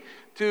waiting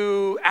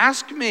to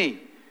ask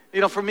me,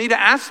 for me to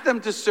ask them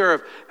to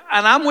serve.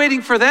 And I'm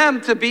waiting for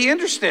them to be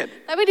interested.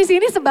 Tapi di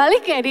sini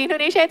sebaliknya, di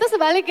Indonesia itu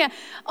sebaliknya.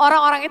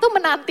 Orang-orang itu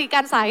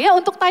menantikan saya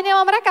untuk tanya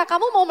sama mereka,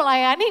 kamu mau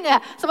melayani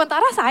nggak?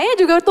 Sementara saya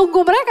juga tunggu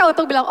mereka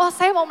untuk bilang, oh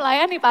saya mau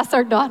melayani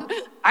Pastor Don.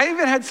 I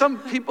even had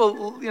some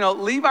people,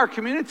 leave our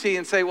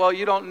community and say, well,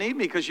 you don't need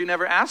me because you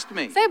never asked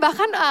me. Saya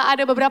bahkan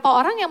ada beberapa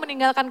orang yang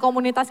meninggalkan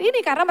komunitas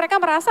ini karena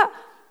mereka merasa,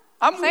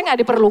 saya nggak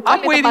diperlukan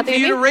I'm di waiting tempat for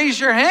you ini. to raise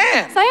your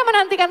hand. Saya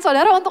menantikan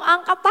saudara untuk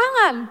angkat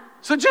tangan.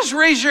 So just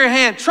raise your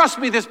hand. Trust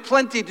me, there's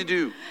plenty to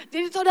do.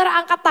 Jadi saudara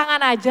angkat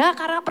tangan aja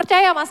karena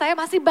percaya sama saya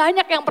masih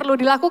banyak yang perlu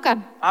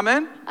dilakukan.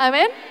 Amen?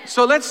 Amin.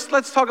 So let's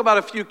talk about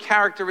a few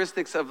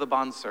characteristics of the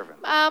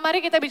bondservant.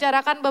 Mari kita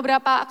bicarakan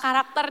beberapa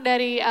karakter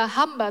dari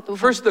hamba Tuhan.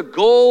 First, the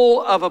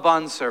goal of a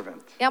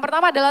bondservant Yang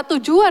pertama adalah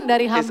tujuan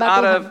dari is hamba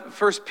out Tuhan. of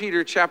 1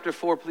 Peter chapter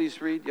 4, please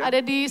read. Yeah.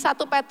 Ada di 1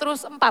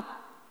 Petrus 4.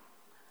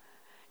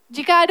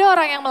 Jika ada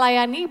orang yang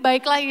melayani,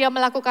 baiklah ia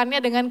melakukannya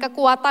dengan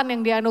kekuatan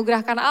yang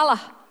dianugerahkan Allah,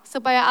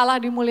 supaya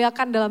Allah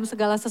dimuliakan dalam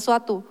segala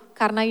sesuatu,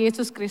 karena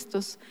Yesus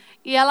Kristus.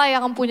 Ialah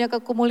yang mempunyai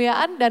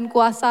kemuliaan dan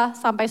kuasa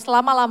sampai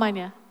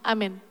selama-lamanya.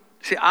 Amin.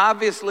 See,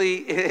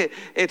 obviously,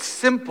 it's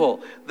simple.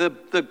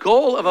 The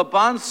goal of a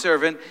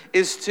bondservant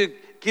is to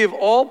give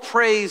all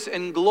praise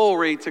and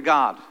glory to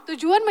God.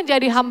 Tujuan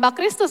menjadi hamba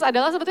Kristus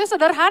adalah sebetulnya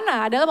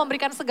sederhana, adalah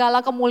memberikan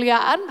segala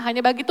kemuliaan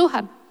hanya bagi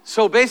Tuhan.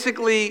 So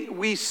basically,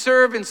 we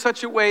serve in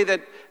such a way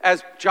that,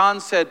 as John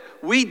said,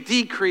 we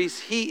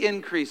decrease, he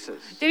increases.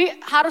 Jadi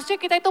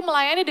harusnya kita itu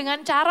melayani dengan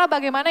cara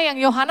bagaimana yang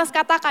Yohanes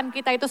katakan,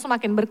 kita itu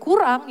semakin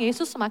berkurang,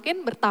 Yesus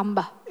semakin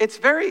bertambah.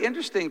 It's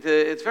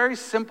very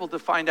simple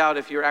to find out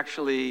if you're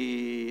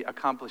actually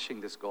accomplishing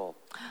this goal.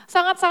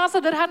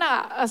 Sangat-sangat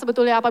sederhana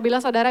sebetulnya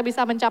apabila saudara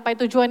bisa mencapai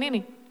tujuan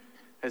ini.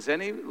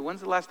 When's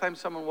the last time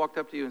someone walked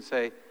up to you and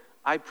say,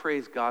 I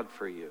praise God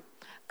for you?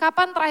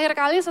 Kapan terakhir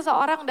kali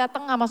seseorang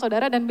datang sama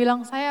saudara dan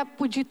bilang, saya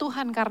puji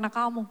Tuhan karena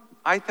kamu.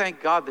 I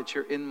thank God that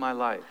you're in my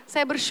life.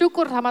 Saya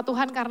bersyukur sama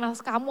Tuhan karena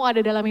kamu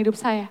ada dalam hidup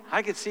saya. I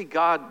can see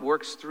God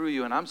works through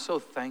you and I'm so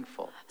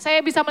thankful.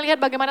 Saya bisa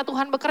melihat bagaimana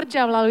Tuhan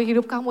bekerja melalui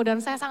hidup kamu dan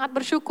saya sangat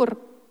bersyukur.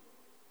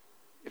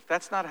 If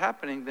that's not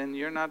happening, then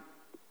you're not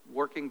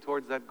working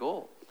towards that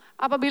goal.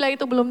 Apabila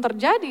itu belum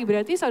terjadi,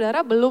 berarti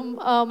saudara belum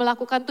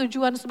melakukan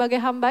tujuan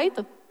sebagai hamba itu.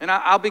 And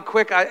I'll be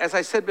quick. As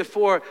I said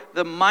before,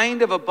 the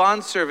mind of a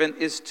bondservant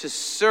is to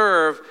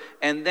serve,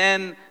 and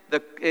then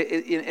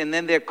and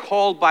then they're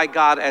called by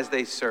God as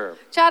they serve.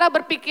 Cara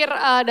berpikir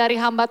dari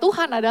hamba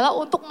Tuhan adalah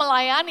untuk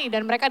melayani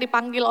dan mereka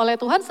dipanggil oleh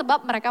Tuhan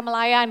sebab mereka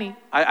melayani.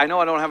 I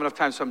know I don't have enough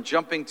time, so I'm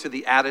jumping to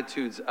the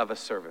attitudes of a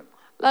servant.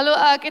 Lalu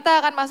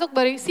kita akan masuk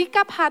dari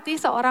sikap hati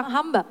seorang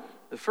hamba.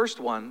 The first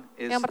one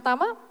is Yang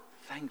pertama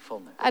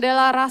thankfulness.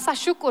 adalah rasa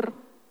syukur.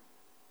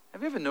 Have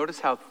you ever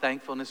noticed how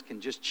thankfulness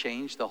can just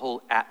change the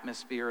whole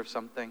atmosphere of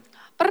something?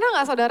 Pernah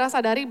nggak saudara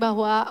sadari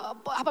bahwa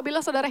apabila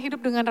saudara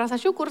hidup dengan rasa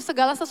syukur,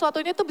 segala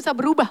sesuatunya itu bisa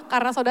berubah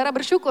karena saudara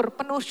bersyukur,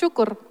 penuh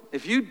syukur.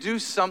 If you do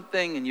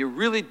something and you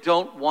really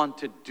don't want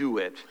to do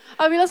it,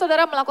 Apabila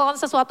saudara melakukan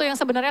sesuatu yang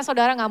sebenarnya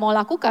saudara nggak mau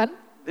lakukan,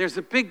 there's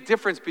a big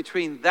difference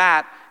between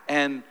that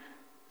and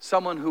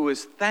someone who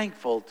is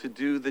thankful to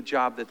do the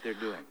job that they're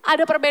doing.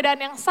 ada perbedaan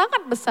yang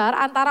sangat besar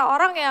antara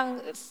orang yang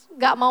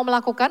nggak mau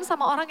melakukan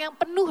sama orang yang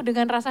penuh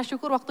dengan rasa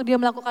syukur waktu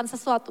dia melakukan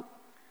sesuatu.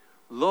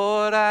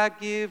 Lord, I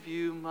give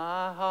you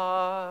my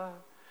heart.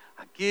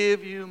 I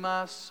give you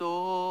my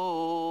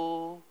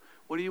soul.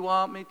 What do you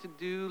want me to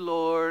do,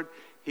 Lord?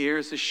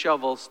 Here's a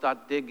shovel,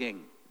 start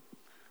digging.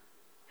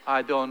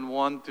 I don't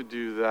want to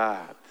do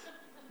that.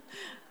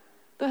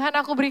 Tuhan,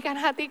 aku berikan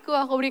hatiku,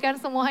 aku berikan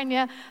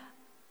semuanya.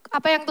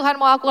 Apa yang Tuhan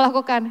mau aku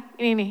lakukan?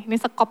 Ini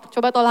sekop.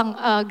 Coba tolong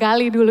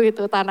gali dulu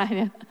itu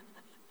tanahnya.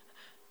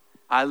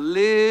 I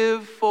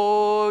live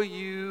for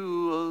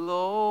you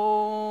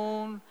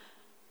alone.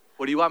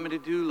 What do you want me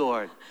to do,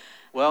 Lord?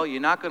 Well,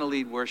 you're not going to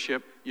lead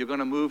worship. You're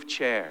going to move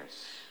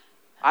chairs.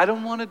 I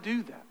don't want to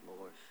do that,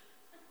 Lord.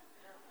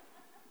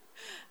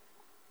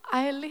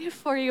 I live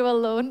for you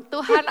alone.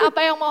 Tuhan, apa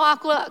yang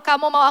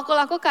kamu mau aku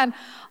lakukan?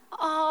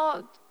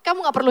 Kamu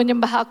gak perlu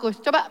nyembah aku.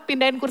 Coba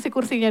pindahin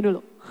kursi-kursinya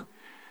dulu.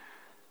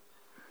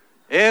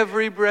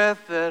 Every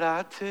breath that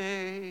I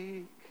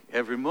take,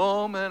 every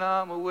moment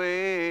I'm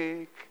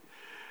awake.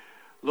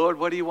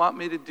 Lord, what do you want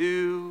me to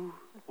do?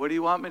 What do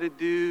you want me to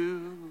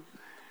do?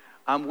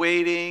 I'm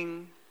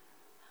waiting.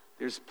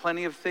 There's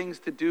plenty of things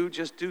to do.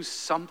 Just do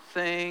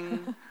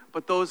something.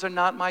 But those are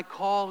not my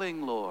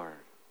calling, Lord.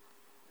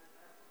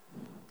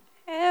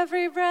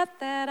 Every breath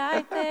that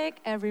I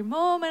take, every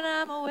moment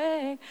I'm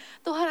awake.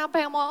 Tuhan,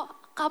 apa yang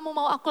kamu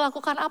mau aku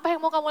lakukan? Apa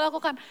yang mau kamu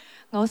lakukan?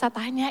 Nggak usah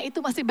tanya,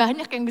 itu masih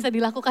banyak yang bisa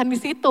dilakukan di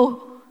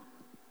situ.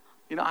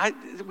 You know,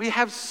 we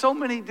have so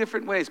many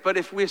different ways, but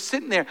if we're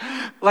sitting there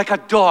like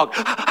a dog,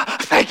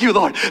 thank you,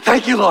 Lord,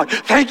 thank you, Lord,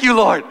 thank you,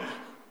 Lord,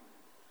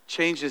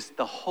 changes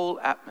the whole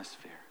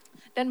atmosphere.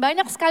 Dan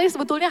banyak sekali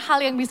sebetulnya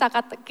hal yang bisa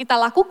kita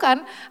lakukan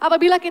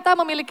apabila kita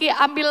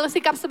ambil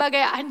sikap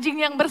sebagai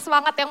anjing yang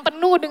bersemangat, yang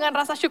penuh dengan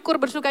rasa syukur,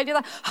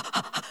 bersukacita.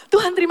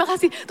 Tuhan terima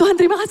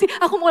kasih,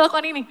 aku mau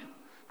lakukan ini.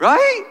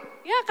 Right?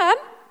 Ya kan?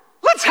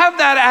 Let's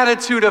have that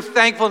attitude of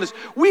thankfulness.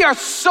 We are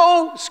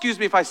so, excuse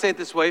me if I say it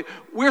this way,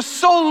 we're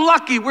so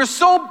lucky, we're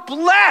so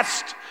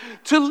blessed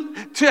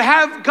to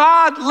have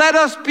God let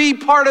us be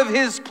part of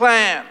His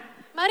plan.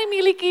 Mari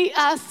miliki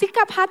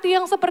sikap hati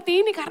yang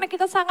seperti ini karena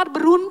kita sangat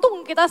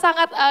beruntung, kita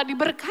sangat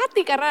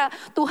diberkati karena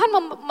Tuhan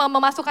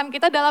memasukkan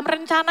kita dalam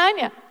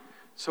rencananya.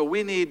 So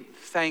we need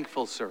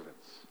thankful servants.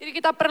 Jadi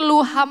kita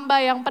perlu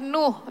hamba yang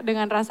penuh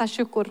dengan rasa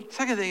syukur.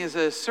 Second thing is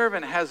a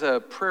servant has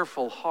a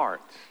prayerful heart.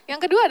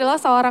 Yang kedua adalah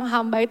seorang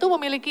hamba itu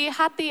memiliki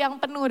hati yang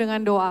penuh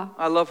dengan doa.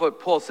 I love what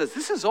Paul says.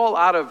 This is all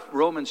out of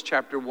Romans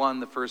chapter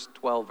 1, the first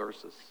 12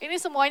 verses. Ini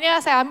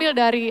semuanya saya ambil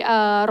dari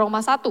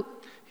Roma 1.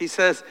 He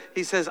says,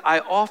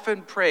 I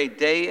often pray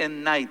day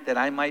and night that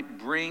I might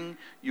bring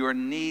your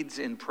needs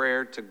in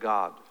prayer to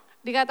God.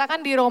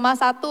 Dikatakan di Roma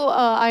 1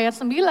 ayat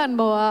 9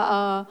 bahwa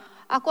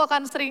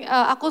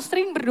aku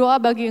sering berdoa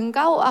bagi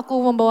engkau, aku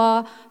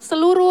membawa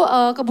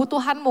seluruh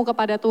kebutuhanmu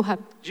kepada Tuhan.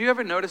 Do you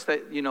ever notice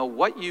that,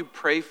 what you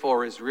pray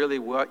for is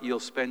really what you'll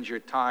spend your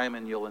time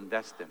and you'll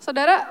invest in?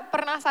 Saudara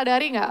pernah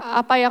sadari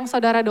nggak apa yang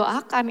saudara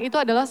doakan itu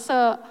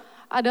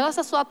adalah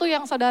sesuatu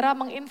yang saudara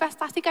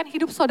menginvestasikan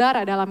hidup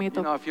saudara dalam itu.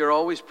 If you're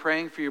always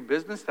praying for your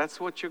business, that's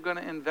what you're going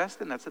to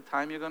invest in. That's the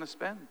time you're going to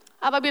spend.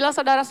 Apabila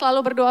saudara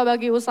selalu berdoa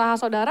bagi usaha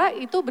saudara,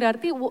 itu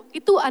berarti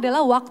itu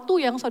adalah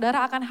waktu yang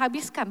saudara akan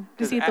habiskan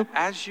di situ.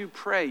 As you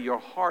pray, your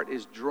heart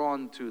is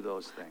drawn to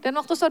those things. Dan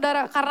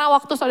karena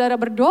waktu saudara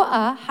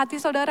berdoa, hati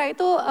saudara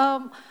itu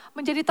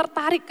menjadi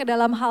tertarik ke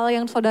dalam hal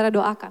yang saudara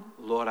doakan.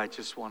 Lord, I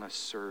just want to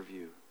serve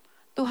you.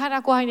 Tuhan,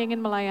 aku hanya ingin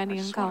melayani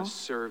Engkau.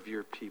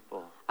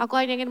 Aku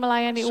hanya ingin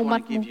melayani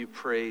umat-Mu.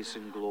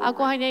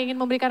 Aku hanya ingin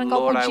memberikan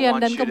Engkau pujian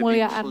dan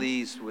kemuliaan.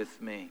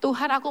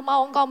 Tuhan, aku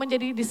mau Engkau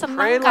menjadi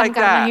disenangkan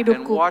karena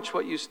hidupku.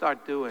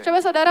 Coba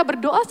saudara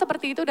berdoa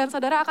seperti itu dan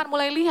saudara akan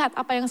mulai lihat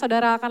apa yang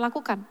saudara akan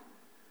lakukan.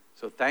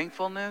 So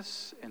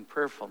thankfulness and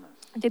prayerfulness.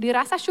 Jadi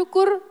rasa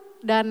syukur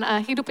dan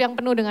hidup yang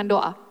penuh dengan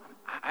doa.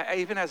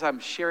 Even as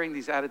I'm sharing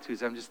these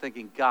attitudes, I'm just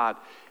thinking,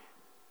 God,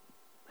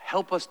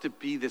 help us to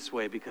be this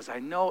way, because I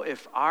know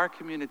if our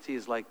community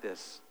is like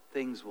this,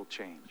 things will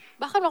change.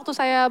 Bahkan waktu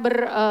saya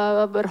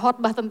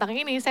berkhotbah tentang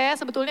ini, saya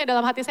sebetulnya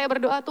dalam hati saya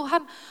berdoa,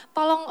 Tuhan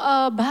tolong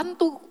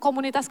bantu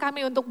komunitas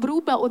kami untuk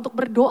berubah, untuk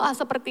berdoa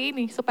seperti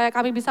ini, supaya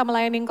kami bisa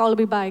melayani Engkau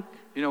lebih baik.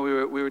 You know,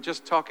 we were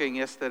just talking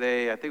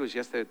yesterday, I think it was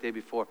yesterday or the day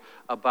before,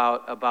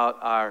 about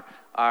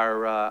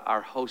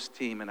our host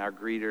team and our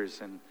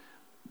greeters and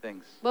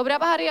things.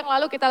 Beberapa hari yang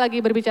lalu kita lagi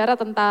berbicara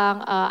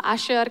tentang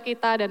usher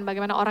kita dan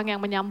bagaimana orang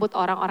yang menyambut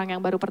orang-orang yang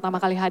baru pertama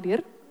kali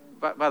hadir.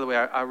 By the way,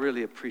 I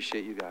really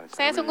appreciate you guys.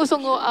 Saya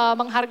sungguh-sungguh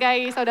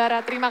menghargai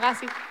saudara. Terima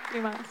kasih.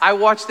 I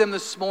watched them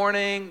this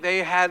morning.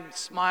 They had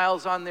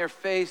smiles on their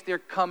face. They're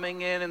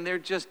coming in and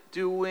they're just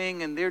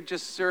doing and they're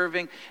just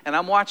serving. And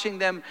I'm watching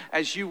them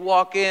as you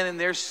walk in and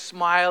they're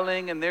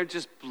smiling and they're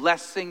just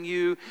blessing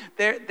you.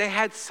 They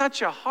had such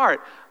a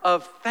heart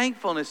of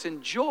thankfulness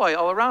and joy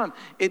all around.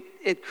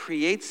 It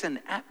creates an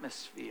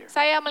atmosphere.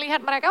 Saya melihat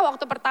mereka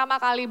waktu pertama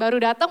kali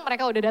baru datang,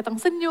 mereka udah datang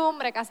senyum,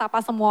 mereka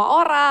sapa semua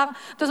orang.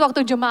 Terus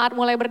waktu jemaat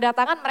mulai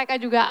berdatangan, mereka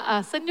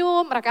juga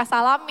senyum, mereka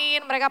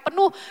salamin, mereka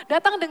penuh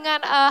datang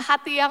dengan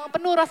hati yang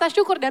penuh rasa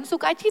syukur dan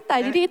sukacita.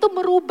 Jadi itu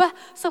merubah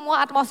semua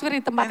atmosfer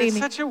di tempat And it's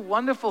ini. such a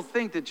wonderful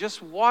thing to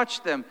just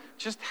watch them,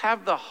 just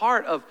have the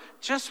heart of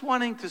just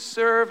wanting to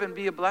serve and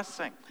be a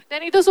blessing.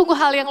 Dan itu sungguh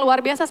hal yang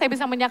luar biasa, saya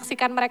bisa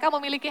menyaksikan mereka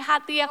memiliki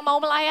hati yang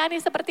mau melayani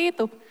seperti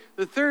itu.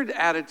 The third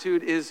attitude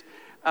is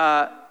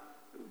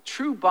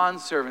true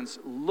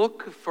bondservants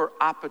look for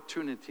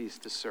opportunities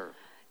to serve.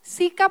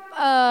 Sikap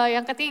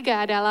yang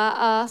ketiga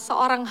adalah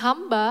seorang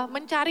hamba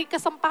mencari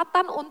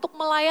kesempatan untuk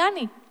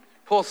melayani.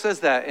 Paul says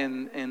that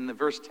in the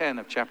verse 10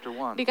 of chapter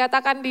 1.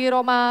 Dikatakan di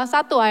Roma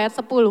 1 ayat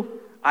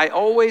 10. I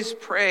always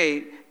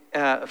pray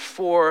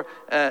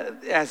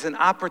as an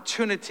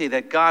opportunity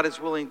that God is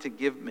willing to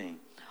give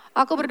me.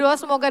 Aku berdoa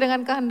semoga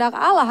dengan kehendak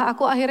Allah,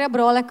 aku akhirnya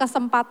beroleh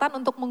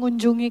kesempatan untuk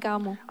mengunjungi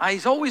kamu.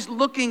 He's always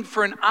looking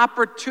for an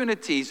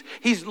opportunities.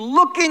 He's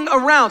looking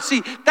around.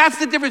 See,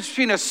 that's the difference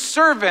between a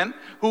servant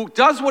who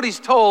does what he's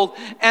told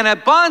and a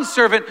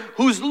bondservant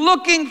who's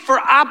looking for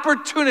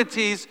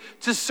opportunities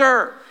to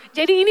serve.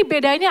 Jadi ini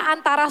bedanya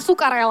antara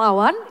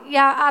sukarelawan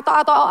ya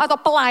atau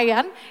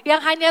pelayan yang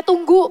hanya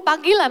tunggu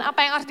panggilan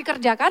apa yang harus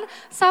dikerjakan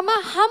sama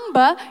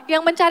hamba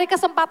yang mencari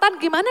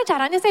kesempatan gimana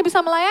caranya saya bisa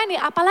melayani,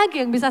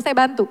 apalagi yang bisa saya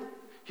bantu.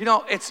 You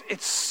know, it's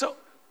so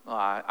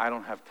I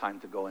don't have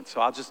time to go in, so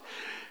I'll just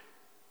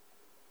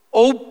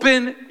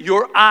open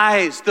your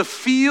eyes. The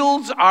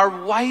fields are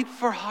white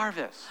for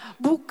harvest.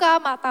 Buka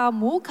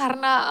matamu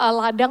karena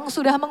ladang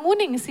sudah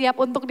menguning siap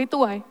untuk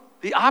dituai.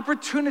 The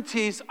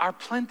opportunities are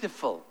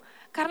plentiful.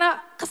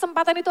 Karena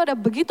kesempatan itu ada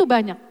begitu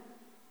banyak.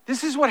 This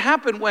is what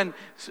happened when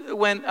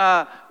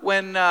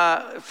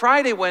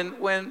Friday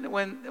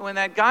when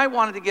that guy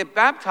wanted to get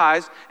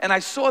baptized, and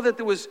I saw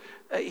that there was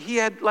he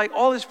had like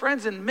all his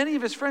friends, and many of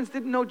his friends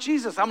didn't know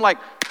Jesus. I'm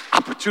like,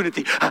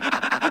 opportunity,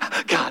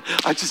 God!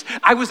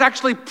 I was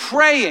actually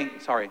praying.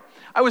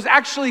 I was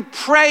actually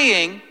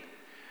praying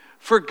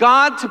for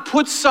God to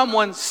put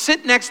someone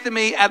sit next to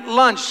me at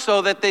lunch,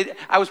 so that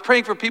I was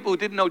praying for people who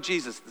didn't know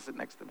Jesus to sit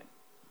next to me.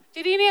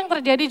 Jadi ini yang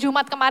terjadi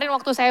Jumat kemarin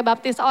waktu saya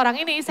baptis orang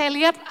ini, saya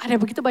lihat ada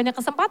begitu banyak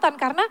kesempatan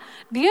karena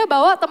dia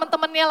bawa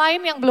teman-temannya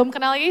lain yang belum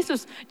kenal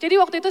Yesus. Jadi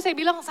waktu itu saya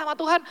bilang sama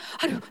Tuhan,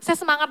 aduh saya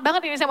semangat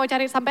banget ini saya mau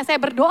cari, sampai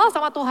saya berdoa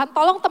sama Tuhan,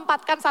 tolong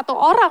tempatkan satu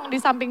orang di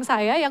samping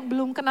saya yang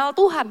belum kenal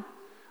Tuhan.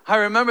 I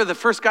remember the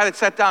first guy that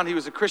sat down, he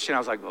was a Christian. I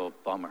was like, oh,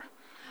 bummer.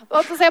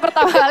 Waktu saya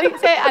pertama kali,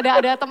 saya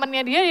ada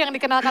temannya dia yang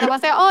dikenalkan sama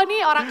saya, oh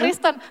ini orang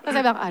Kristen. Terus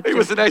saya bilang, aduh. He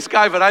was a nice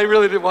guy, but I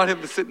really didn't want him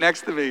to sit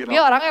next to me. You know?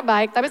 Dia orangnya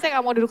baik, tapi saya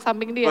gak mau duduk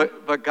samping dia.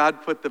 But God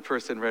put the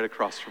person right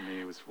across from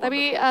me. It was wonderful.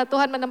 Tapi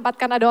Tuhan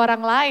menempatkan ada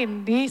orang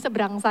lain di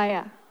seberang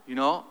saya. You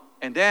know,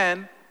 and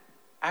then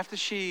after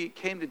she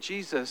came to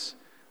Jesus,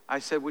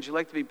 I said, would you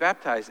like to be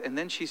baptized? And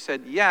then she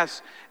said yes,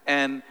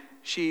 and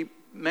she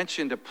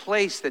mentioned a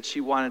place that she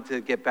wanted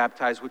to get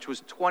baptized, which was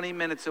 20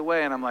 minutes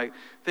away. And I'm like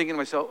thinking to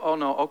myself, oh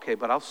no, okay,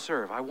 but I'll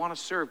serve. I want to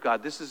serve,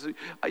 God.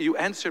 You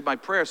answered my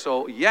prayer,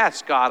 so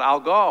yes, God,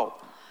 I'll go.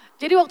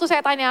 Jadi waktu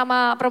saya tanya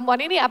sama perempuan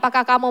ini,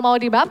 apakah kamu mau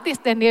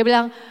dibaptis? Dan dia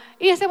bilang,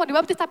 iya saya mau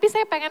dibaptis, tapi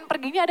saya pengen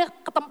perginya ada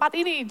ke tempat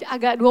ini,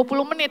 agak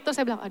 20 menit.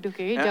 Terus saya bilang, aduh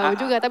kayaknya jauh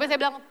juga. Tapi saya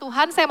bilang,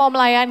 Tuhan saya mau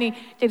melayani,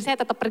 jadi saya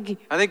tetap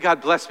pergi. I think God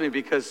blessed me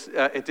because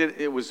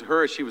it was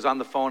her, she was on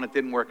the phone, it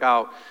didn't work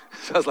out.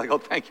 So I was like, oh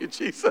thank you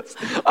Jesus,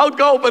 I'll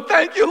go, but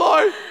thank you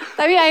Lord.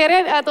 Tapi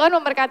akhirnya Tuhan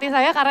memberkati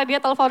saya karena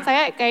dia telepon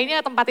saya,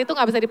 kayaknya tempat itu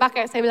gak bisa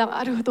dipakai. Saya bilang,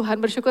 aduh Tuhan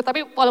bersyukur,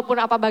 tapi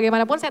walaupun apa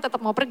bagaimanapun saya tetap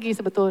mau pergi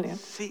sebetulnya.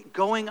 See,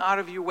 going out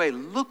of your way,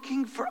 looking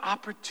for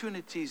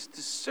opportunities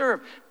to serve.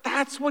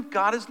 That's what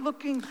God is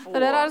looking for.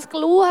 Saudara harus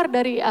keluar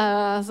dari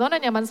zona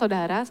nyaman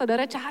saudara.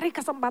 Saudara cari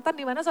kesempatan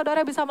di mana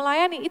saudara bisa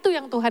melayani. Itu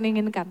yang Tuhan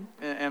inginkan.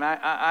 And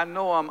I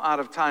know I'm out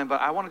of time, but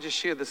I want to just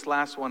share this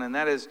last one, and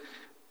that is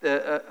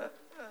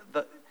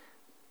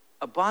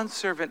a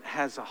bondservant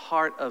has a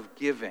heart of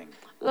giving.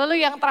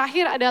 Lalu yang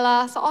terakhir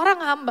adalah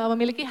seorang hamba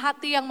memiliki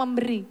hati yang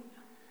memberi.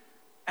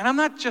 And I'm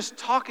not just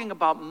talking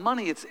about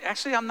money.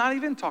 I'm not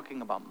even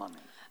talking about money.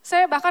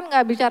 Saya bahkan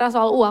nggak bicara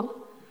soal uang.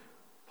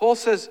 Paul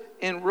says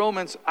in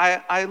Romans,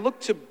 I look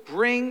to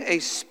bring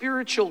a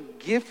spiritual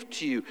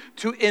gift to you,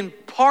 to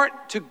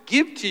impart, to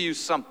give to you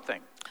something.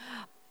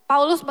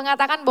 Paulus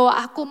mengatakan bahwa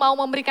aku mau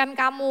memberikan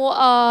kamu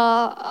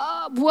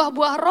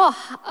buah-buah roh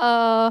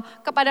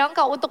kepada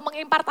engkau untuk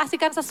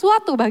mengimpartasikan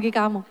sesuatu bagi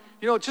kamu.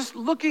 You know, just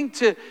looking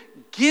to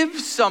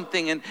give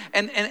something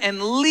and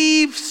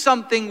leave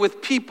something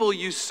with people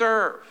you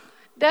serve.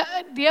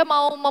 Dia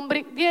mau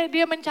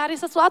dia mencari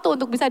sesuatu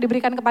untuk bisa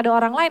diberikan kepada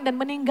orang lain dan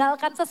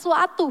meninggalkan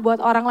sesuatu buat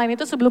orang lain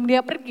itu sebelum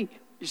dia pergi.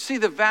 You see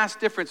the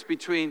vast difference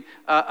between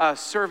a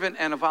servant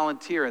and a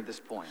volunteer at this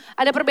point.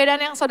 Ada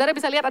perbedaan yang saudara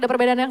bisa lihat, ada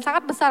perbedaan yang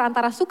sangat besar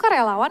antara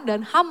sukarelawan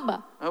dan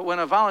hamba.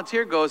 When a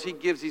volunteer goes,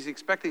 he's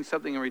expecting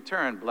something in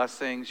return,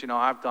 blessings. You know,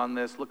 I've done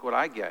this. Look what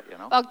I get. You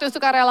know. Waktu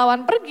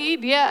sukarelawan pergi,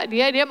 dia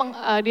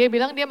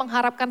bilang dia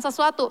mengharapkan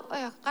sesuatu.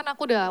 Kan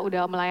aku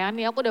udah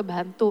melayani, aku udah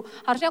bantu.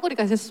 Harusnya aku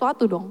dikasih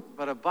sesuatu dong.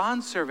 But a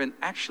bondservant,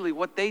 actually,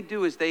 what they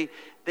do is they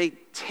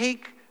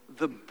take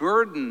the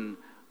burden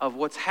of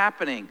what's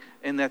happening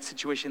in that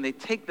situation. They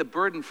take the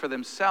burden for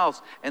themselves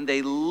and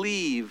they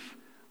leave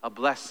a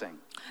blessing.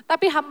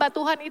 Tapi hamba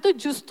Tuhan itu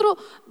justru,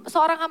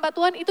 seorang hamba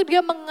Tuhan itu dia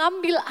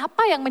mengambil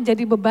apa yang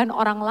menjadi beban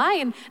orang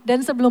lain.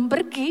 Dan sebelum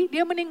pergi,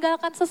 dia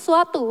meninggalkan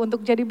sesuatu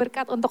untuk jadi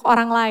berkat untuk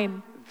orang lain.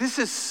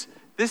 This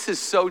is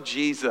so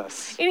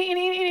Jesus.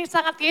 Ini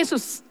sangat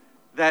Yesus.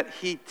 That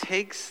he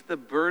takes the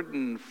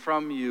burden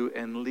from you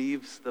and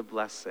leaves the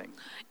blessing.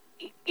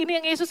 Ini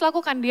yang Yesus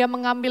lakukan, dia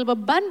mengambil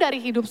beban dari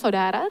hidup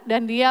saudara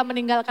dan dia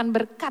meninggalkan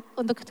berkat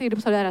untuk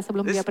hidup saudara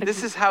sebelum dia pergi.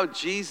 This is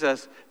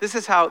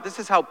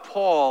how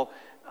Paul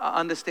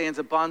understands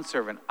a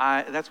bondservant.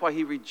 That's why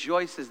he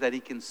rejoices that he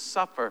can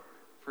suffer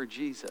for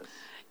Jesus.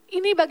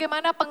 Ini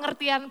bagaimana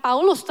pengertian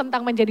Paulus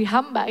tentang menjadi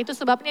hamba. Itu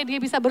sebabnya dia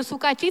bisa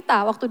bersuka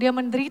cita waktu dia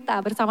menderita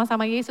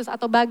bersama-sama Yesus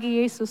atau bagi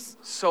Yesus.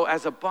 So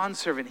as a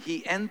bondservant, he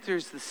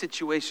enters the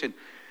situation.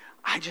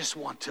 I just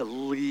want to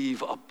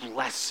leave a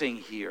blessing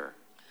here.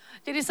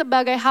 Jadi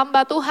sebagai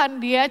hamba Tuhan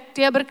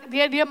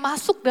dia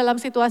masuk dalam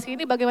situasi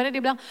ini bagaimana dia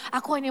bilang,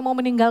 aku hanya mau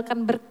meninggalkan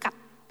berkat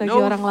bagi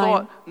orang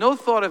lain. No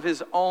thought of his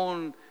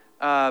own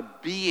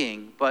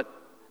being, but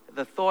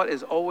the thought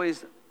is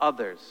always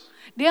others.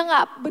 Dia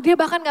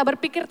bahkan nggak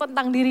berpikir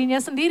tentang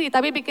dirinya sendiri,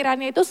 tapi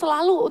pikirannya itu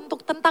selalu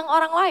untuk tentang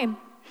orang lain.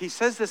 He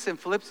says this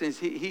in Philippians.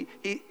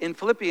 In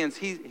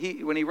Philippians,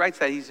 when he writes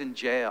that, he's in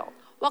jail.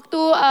 Waktu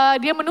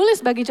dia menulis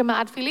bagi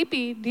jemaat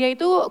Filipi, dia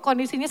itu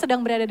kondisinya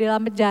sedang berada di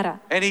dalam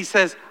penjara. And he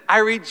says, I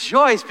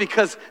rejoice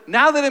because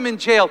now that I'm in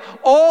jail,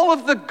 all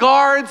of the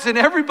guards and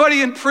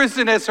everybody in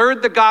prison has heard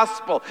the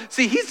gospel.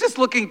 See, he's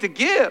just looking to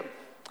give.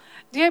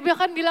 Dia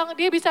bahkan bilang,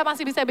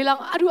 masih bisa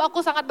bilang, aduh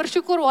aku sangat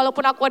bersyukur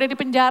walaupun aku ada di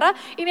penjara,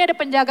 ini ada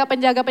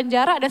penjaga-penjaga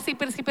penjara, ada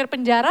sipir-sipir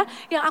penjara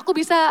yang aku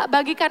bisa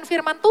bagikan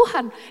firman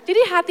Tuhan.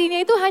 Jadi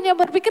hatinya itu hanya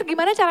berpikir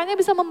gimana caranya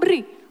bisa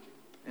memberi.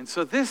 And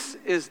so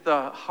this is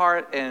the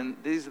heart and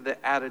these are the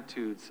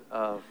attitudes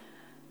of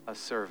a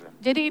servant.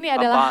 Jadi ini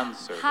adalah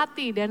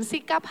hati dan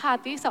sikap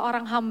hati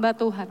seorang hamba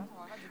Tuhan.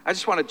 I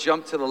just want to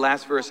jump to the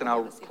last verse and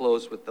I'll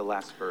close with the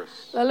last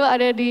verse. Lalu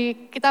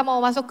kita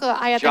mau masuk ke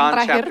ayat yang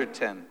terakhir. John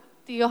chapter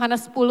 10. Di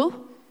Yohanes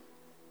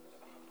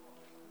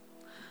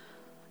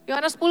 10.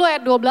 Yohanes 10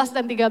 ayat 12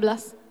 dan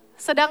 13.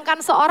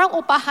 Sedangkan seorang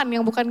upahan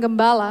yang bukan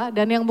gembala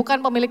dan yang bukan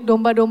pemilik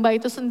domba-domba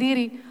itu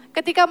sendiri,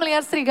 ketika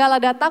melihat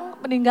serigala datang,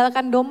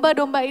 meninggalkan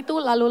domba-domba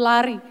itu lalu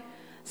lari.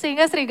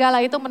 Sehingga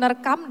serigala itu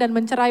menerkam dan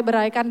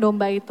mencerai-beraikan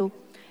domba itu.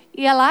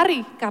 Ia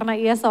lari karena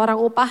ia seorang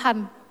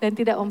upahan dan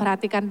tidak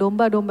memperhatikan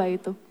domba-domba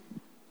itu.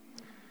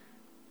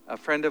 A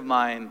friend of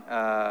mine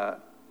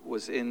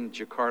was in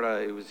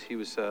Jakarta. He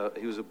was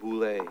a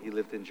bule. He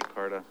lived in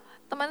Jakarta.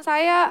 Teman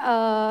saya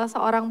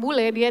seorang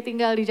bule, dia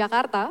tinggal di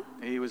Jakarta.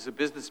 He was a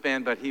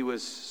businessman, but he was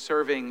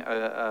serving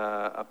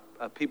a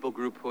people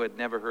group who had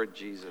never heard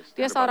Jesus.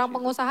 Dia seorang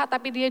pengusaha,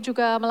 tapi dia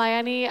juga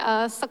melayani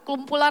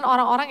sekumpulan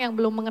orang-orang yang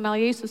belum mengenal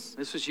Yesus.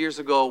 This was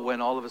years ago when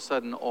all of a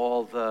sudden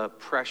all the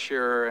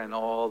pressure and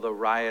all the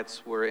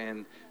riots were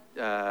in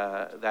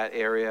that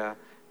area,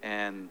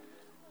 and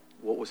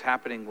what was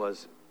happening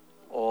was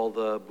all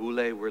the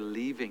bule were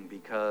leaving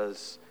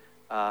because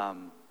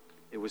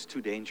it was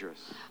too dangerous.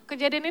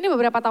 Kejadian ini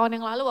beberapa tahun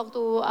yang lalu waktu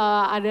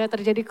ada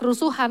terjadi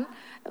kerusuhan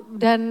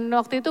dan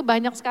waktu itu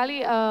banyak sekali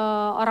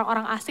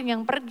orang-orang asing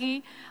yang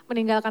pergi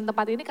meninggalkan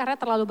tempat ini karena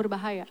terlalu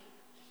berbahaya.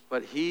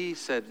 But he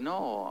said,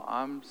 "No,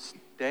 I'm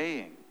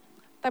staying."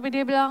 Tapi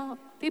dia bilang,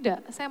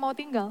 "Tidak, saya mau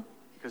tinggal."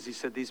 Because he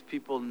said these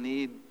people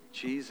need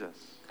Jesus.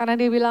 Karena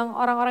dia bilang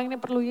orang-orang ini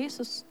perlu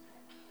Yesus.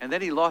 And then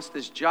he lost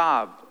his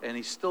job and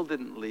he still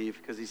didn't leave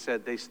because he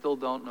said they still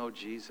don't know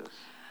Jesus.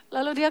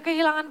 Lalu dia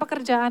kehilangan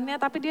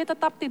pekerjaannya, tapi dia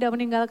tetap tidak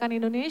meninggalkan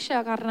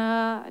Indonesia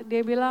karena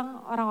dia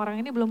bilang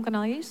orang-orang ini belum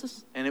kenal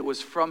Yesus. And it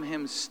was from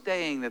him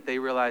staying that they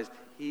realized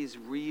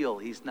he's real.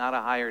 He's not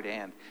a hired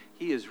hand.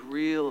 He is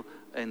real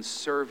and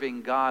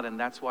serving God, and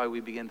that's why we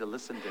begin to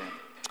listen to him.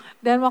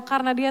 Dan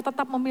karena dia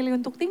tetap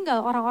memilih untuk tinggal,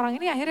 orang-orang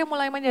ini akhirnya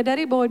mulai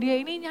menyadari bahwa dia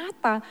ini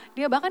nyata.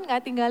 Dia bahkan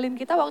gak tinggalin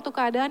kita waktu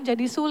keadaan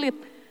jadi sulit.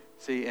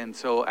 See, and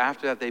so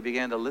after that they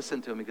began to listen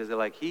to him because they're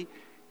like, he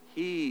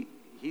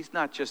He's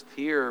not just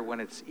here when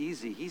it's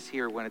easy, he's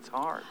here when it's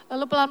hard.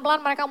 Lalu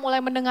pelan-pelan mereka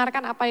mulai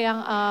mendengarkan apa yang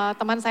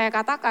teman saya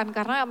katakan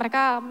karena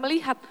mereka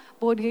melihat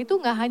bahwa dia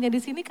itu nggak hanya di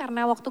sini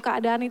karena waktu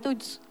keadaan itu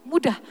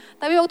mudah,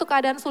 tapi waktu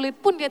keadaan sulit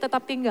pun dia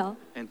tetap tinggal.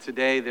 And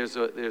today there's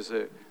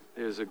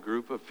a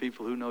group of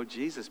people who know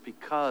Jesus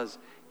because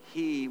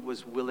he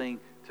was willing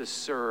to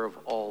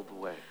serve all the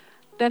way.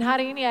 Dan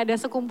hari ini ada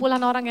sekumpulan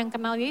orang yang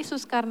kenal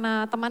Yesus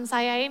karena teman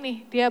saya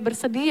ini, dia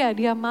bersedia,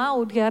 dia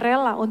mau, dia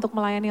rela untuk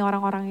melayani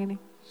orang-orang ini.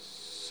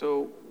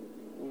 So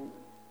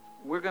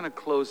we're going to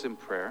close in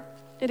prayer.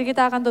 Jadi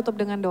kita akan tutup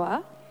dengan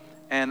doa.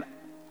 And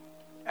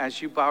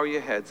as you bow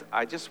your heads,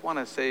 I just want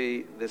to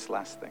say this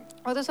last thing.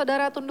 Waktu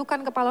saudara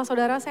tundukkan kepala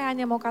saudara, saya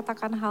hanya mau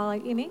katakan hal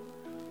ini.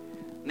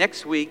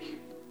 Next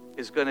week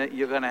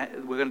we're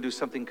gonna do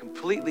something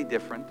completely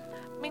different.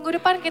 Minggu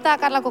depan kita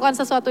akan lakukan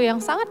sesuatu yang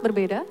sangat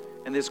berbeda.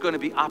 And there's going to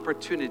be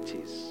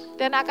opportunities.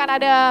 Dan akan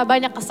ada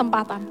banyak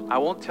kesempatan.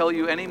 I won't tell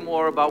you any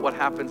more about what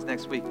happens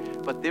next week,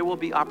 but there will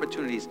be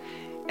opportunities.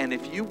 And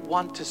if you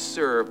want to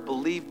serve,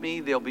 believe me,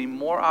 there'll be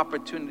more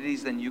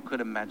opportunities than you could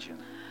imagine.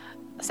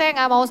 Saya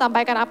nggak mau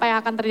sampaikan apa yang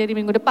akan terjadi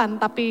minggu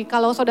depan, tapi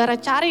kalau saudara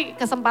cari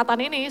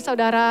kesempatan ini,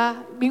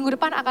 saudara minggu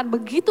depan akan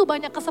begitu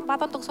banyak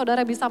kesempatan untuk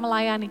saudara bisa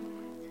melayani.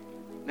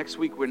 Next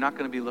week, we're not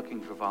going to be looking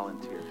for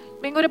volunteers.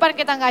 Minggu depan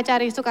kita nggak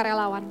cari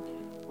sukarelawan.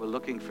 We're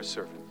looking for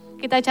servants.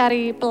 Kita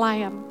cari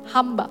pelayan,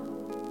 hamba.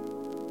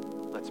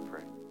 Let's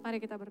pray.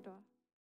 Mari kita berdoa.